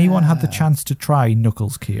 Yeah. Has anyone had the chance to try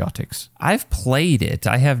Knuckles Chaotix? I've played it.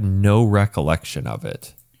 I have no recollection of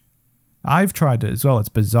it. I've tried it as well. It's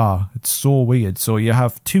bizarre. It's so weird. So you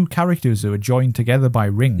have two characters who are joined together by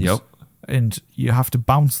rings. Yep. And you have to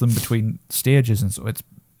bounce them between stages, and so it's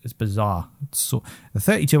bizarre. The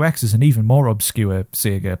 32X is an even more obscure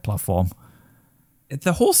Sega platform.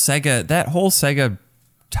 That whole Sega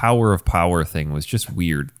Tower of Power thing was just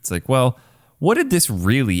weird. It's like, well, what did this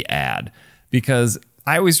really add? Because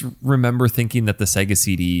I always remember thinking that the Sega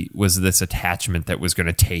CD was this attachment that was going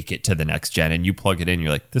to take it to the next gen, and you plug it in,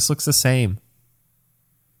 you're like, this looks the same.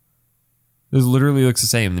 It literally looks the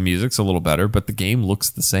same. The music's a little better, but the game looks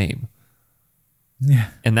the same. Yeah.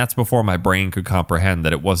 And that's before my brain could comprehend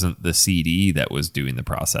that it wasn't the CD that was doing the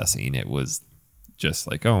processing. It was just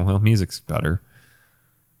like, oh, well, music's better.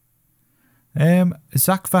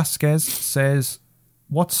 Zach Vasquez says,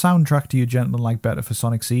 what soundtrack do you gentlemen like better for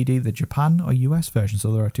Sonic CD, the Japan or US version?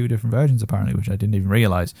 So there are two different versions apparently, which I didn't even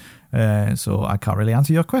realize. So I can't really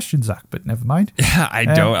answer your question, Zach, but never mind. I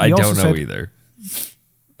don't know either.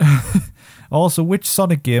 Also, which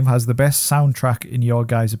Sonic game has the best soundtrack in your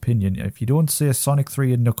guys' opinion? If you don't say Sonic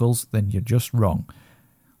 3 and Knuckles, then you're just wrong.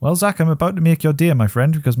 Well, Zach, I'm about to make your day, my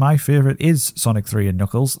friend, because my favourite is Sonic 3 and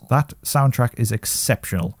Knuckles. That soundtrack is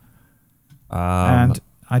exceptional. And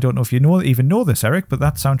I don't know if you even know this, Eric, but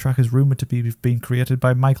that soundtrack is rumoured to be being created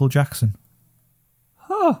by Michael Jackson.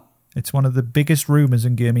 Huh. It's one of the biggest rumours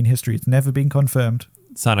in gaming history. It's never been confirmed.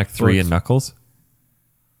 Sonic 3 and Knuckles?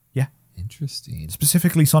 Yeah. Interesting.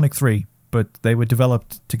 Specifically Sonic 3, but they were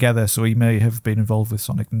developed together, so he may have been involved with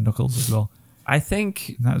Sonic and Knuckles as well. I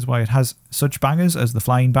think... And that is why it has such bangers as the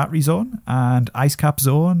Flying Battery Zone and Ice Cap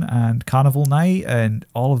Zone and Carnival Night and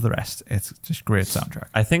all of the rest. It's just great soundtrack.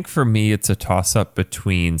 I think for me, it's a toss-up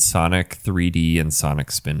between Sonic 3D and Sonic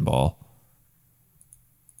Spinball.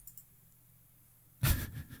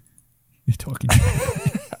 You're talking.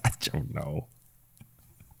 I don't know.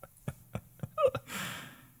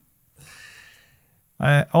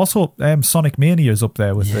 Also, Sonic Mania is up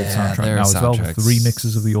there with the soundtrack now as well, with the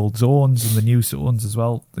remixes of the old zones and the new zones as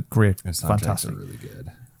well. The great, fantastic. Are really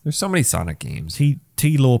good. There's so many Sonic games.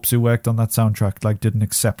 T. Lopes, who worked on that soundtrack, did an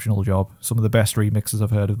exceptional job. Some of the best remixes I've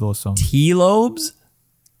heard of those songs. T. Lopes?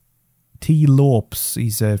 T. Lopes.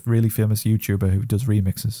 He's a really famous YouTuber who does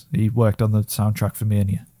remixes. He worked on the soundtrack for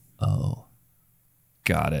Mania. Oh,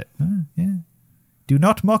 got it. Yeah. Do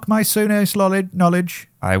not mock my Sonos knowledge.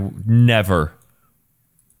 I never.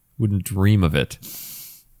 Wouldn't dream of it.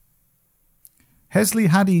 Hesley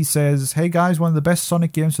Haddy says, hey guys, one of the best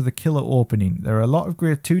Sonic games with a killer opening. There are a lot of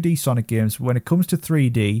great 2D Sonic games, but when it comes to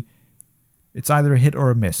 3D, it's either a hit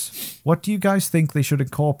or a miss. What do you guys think they should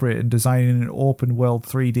incorporate in designing an open world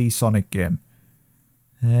 3D Sonic game?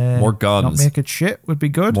 More guns. Not make it shit would be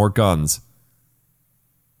good. More guns.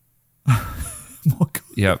 More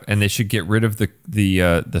guns. Yeah, and they should get rid of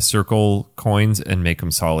the circle coins and make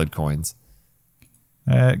them solid coins.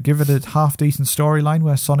 Give it a half-decent storyline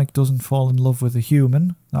where Sonic doesn't fall in love with a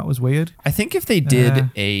human. That was weird. I think if they did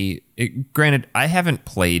granted, I haven't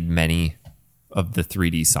played many of the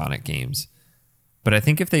 3D Sonic games, but I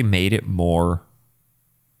think if they made it more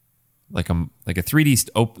like a 3D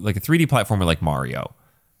platformer like Mario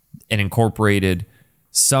and incorporated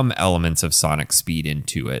some elements of Sonic speed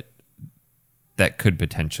into it, that could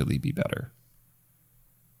potentially be better.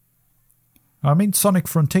 I mean, Sonic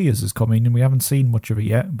Frontiers is coming, and we haven't seen much of it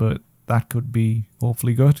yet, but that could be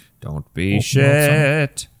hopefully good. Don't be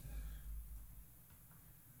shit.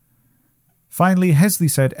 Finally, Hesley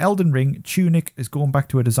said, Elden Ring, Tunic is going back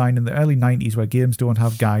to a design in the early 90s where games don't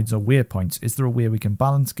have guides or waypoints. Is there a way we can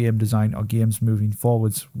balance game design, or games moving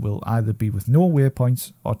forwards will either be with no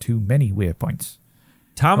waypoints or too many waypoints?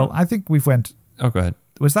 Tom? Well, I think we've went... Oh, go ahead.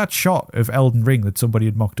 Was that shot of Elden Ring that somebody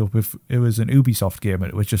had mocked up if it was an Ubisoft game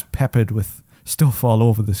and it was just peppered with stuff all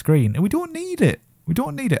over the screen? And we don't need it. We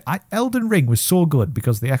don't need it. Elden Ring was so good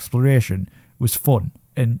because the exploration was fun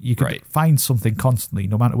and you could find something constantly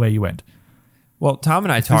no matter where you went. Well, Tom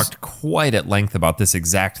and I talked quite at length about this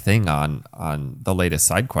exact thing on the latest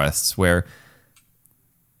side quests, where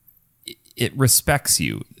it respects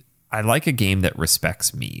you. I like a game that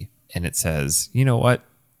respects me, and it says, you know what?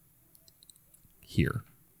 Here,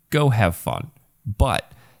 go have fun.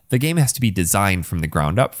 But the game has to be designed from the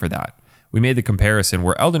ground up for that. We made the comparison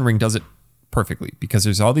where Elden Ring does it perfectly because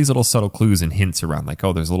there's all these little subtle clues and hints around, like,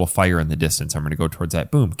 oh, there's a little fire in the distance. I'm going to go towards that.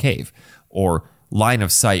 Boom, cave. Or line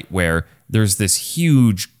of sight where there's this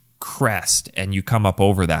huge crest and you come up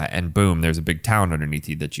over that and boom, there's a big town underneath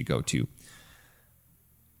you that you go to.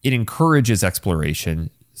 It encourages exploration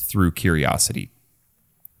through curiosity.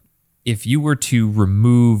 If you were to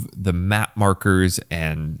remove the map markers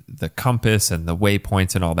and the compass and the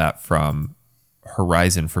waypoints and all that from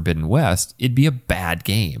Horizon Forbidden West, it'd be a bad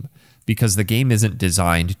game because the game isn't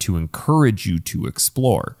designed to encourage you to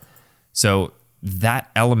explore. So that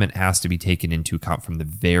element has to be taken into account from the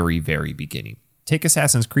very, very beginning. Take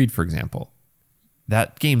Assassin's Creed, for example.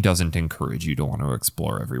 That game doesn't encourage you to want to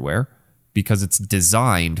explore everywhere because it's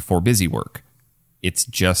designed for busy work. It's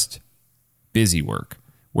just busy work.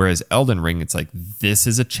 Whereas Elden Ring, it's like, this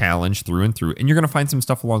is a challenge through and through, and you're going to find some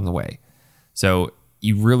stuff along the way. So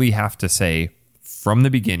you really have to say from the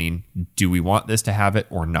beginning, do we want this to have it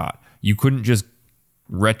or not? You couldn't just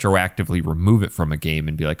retroactively remove it from a game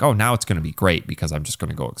and be like, oh, now it's going to be great because I'm just going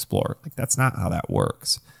to go explore. Like, that's not how that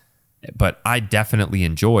works. But I definitely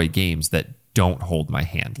enjoy games that don't hold my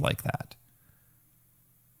hand like that.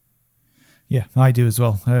 Yeah, I do as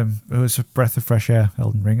well. It was a breath of fresh air,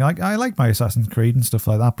 Elden Ring. I like my Assassin's Creed and stuff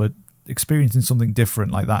like that, but experiencing something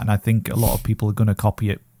different like that, and I think a lot of people are going to copy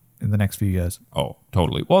it in the next few years. Oh,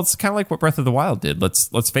 totally. Well, it's kind of like what Breath of the Wild did.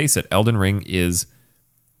 Let's face it. Elden Ring is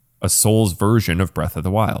a Souls version of Breath of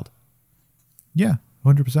the Wild. Yeah,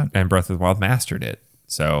 100%. And Breath of the Wild mastered it.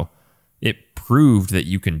 So it proved that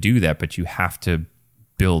you can do that, but you have to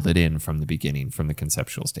build it in from the beginning, from the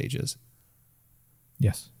conceptual stages.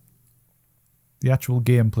 Yes. The actual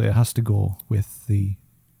gameplay has to go with the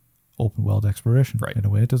open world exploration, right, in a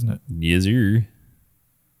way, doesn't it? Yes, sir.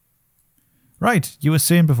 Right. You were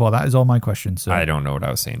saying before, that is all my questions. So. I don't know what I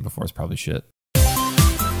was saying before. It's probably shit.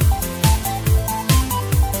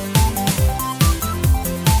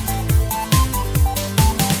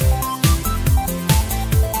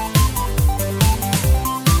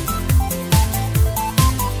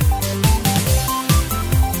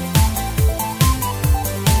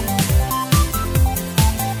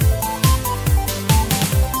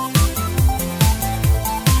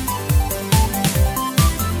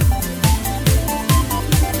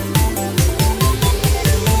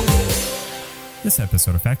 This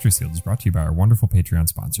episode of Factory Sealed is brought to you by our wonderful Patreon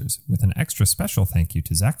sponsors, with an extra special thank you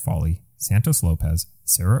to Zach Foley, Santos Lopez,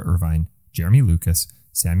 Sarah Irvine, Jeremy Lucas,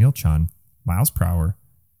 Samuel Chun, Miles Prower,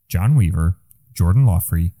 John Weaver, Jordan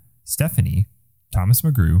Lawfrey, Stephanie, Thomas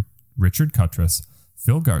McGrew, Richard Cuttress,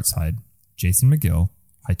 Phil Gartside, Jason McGill,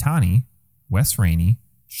 Haitani, Wes Rainey,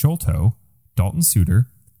 Sholto, Dalton Suter,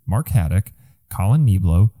 Mark Haddock, Colin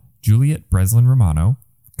Neblo, Juliet Breslin Romano,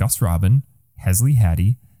 Gus Robin, Hesley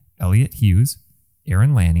Hattie, Elliot Hughes,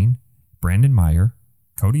 Aaron Lanning, Brandon Meyer,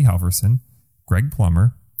 Cody Halverson, Greg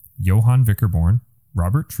Plummer, Johan Vickerborn,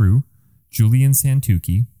 Robert True, Julian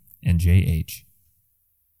Santucci, and J.H.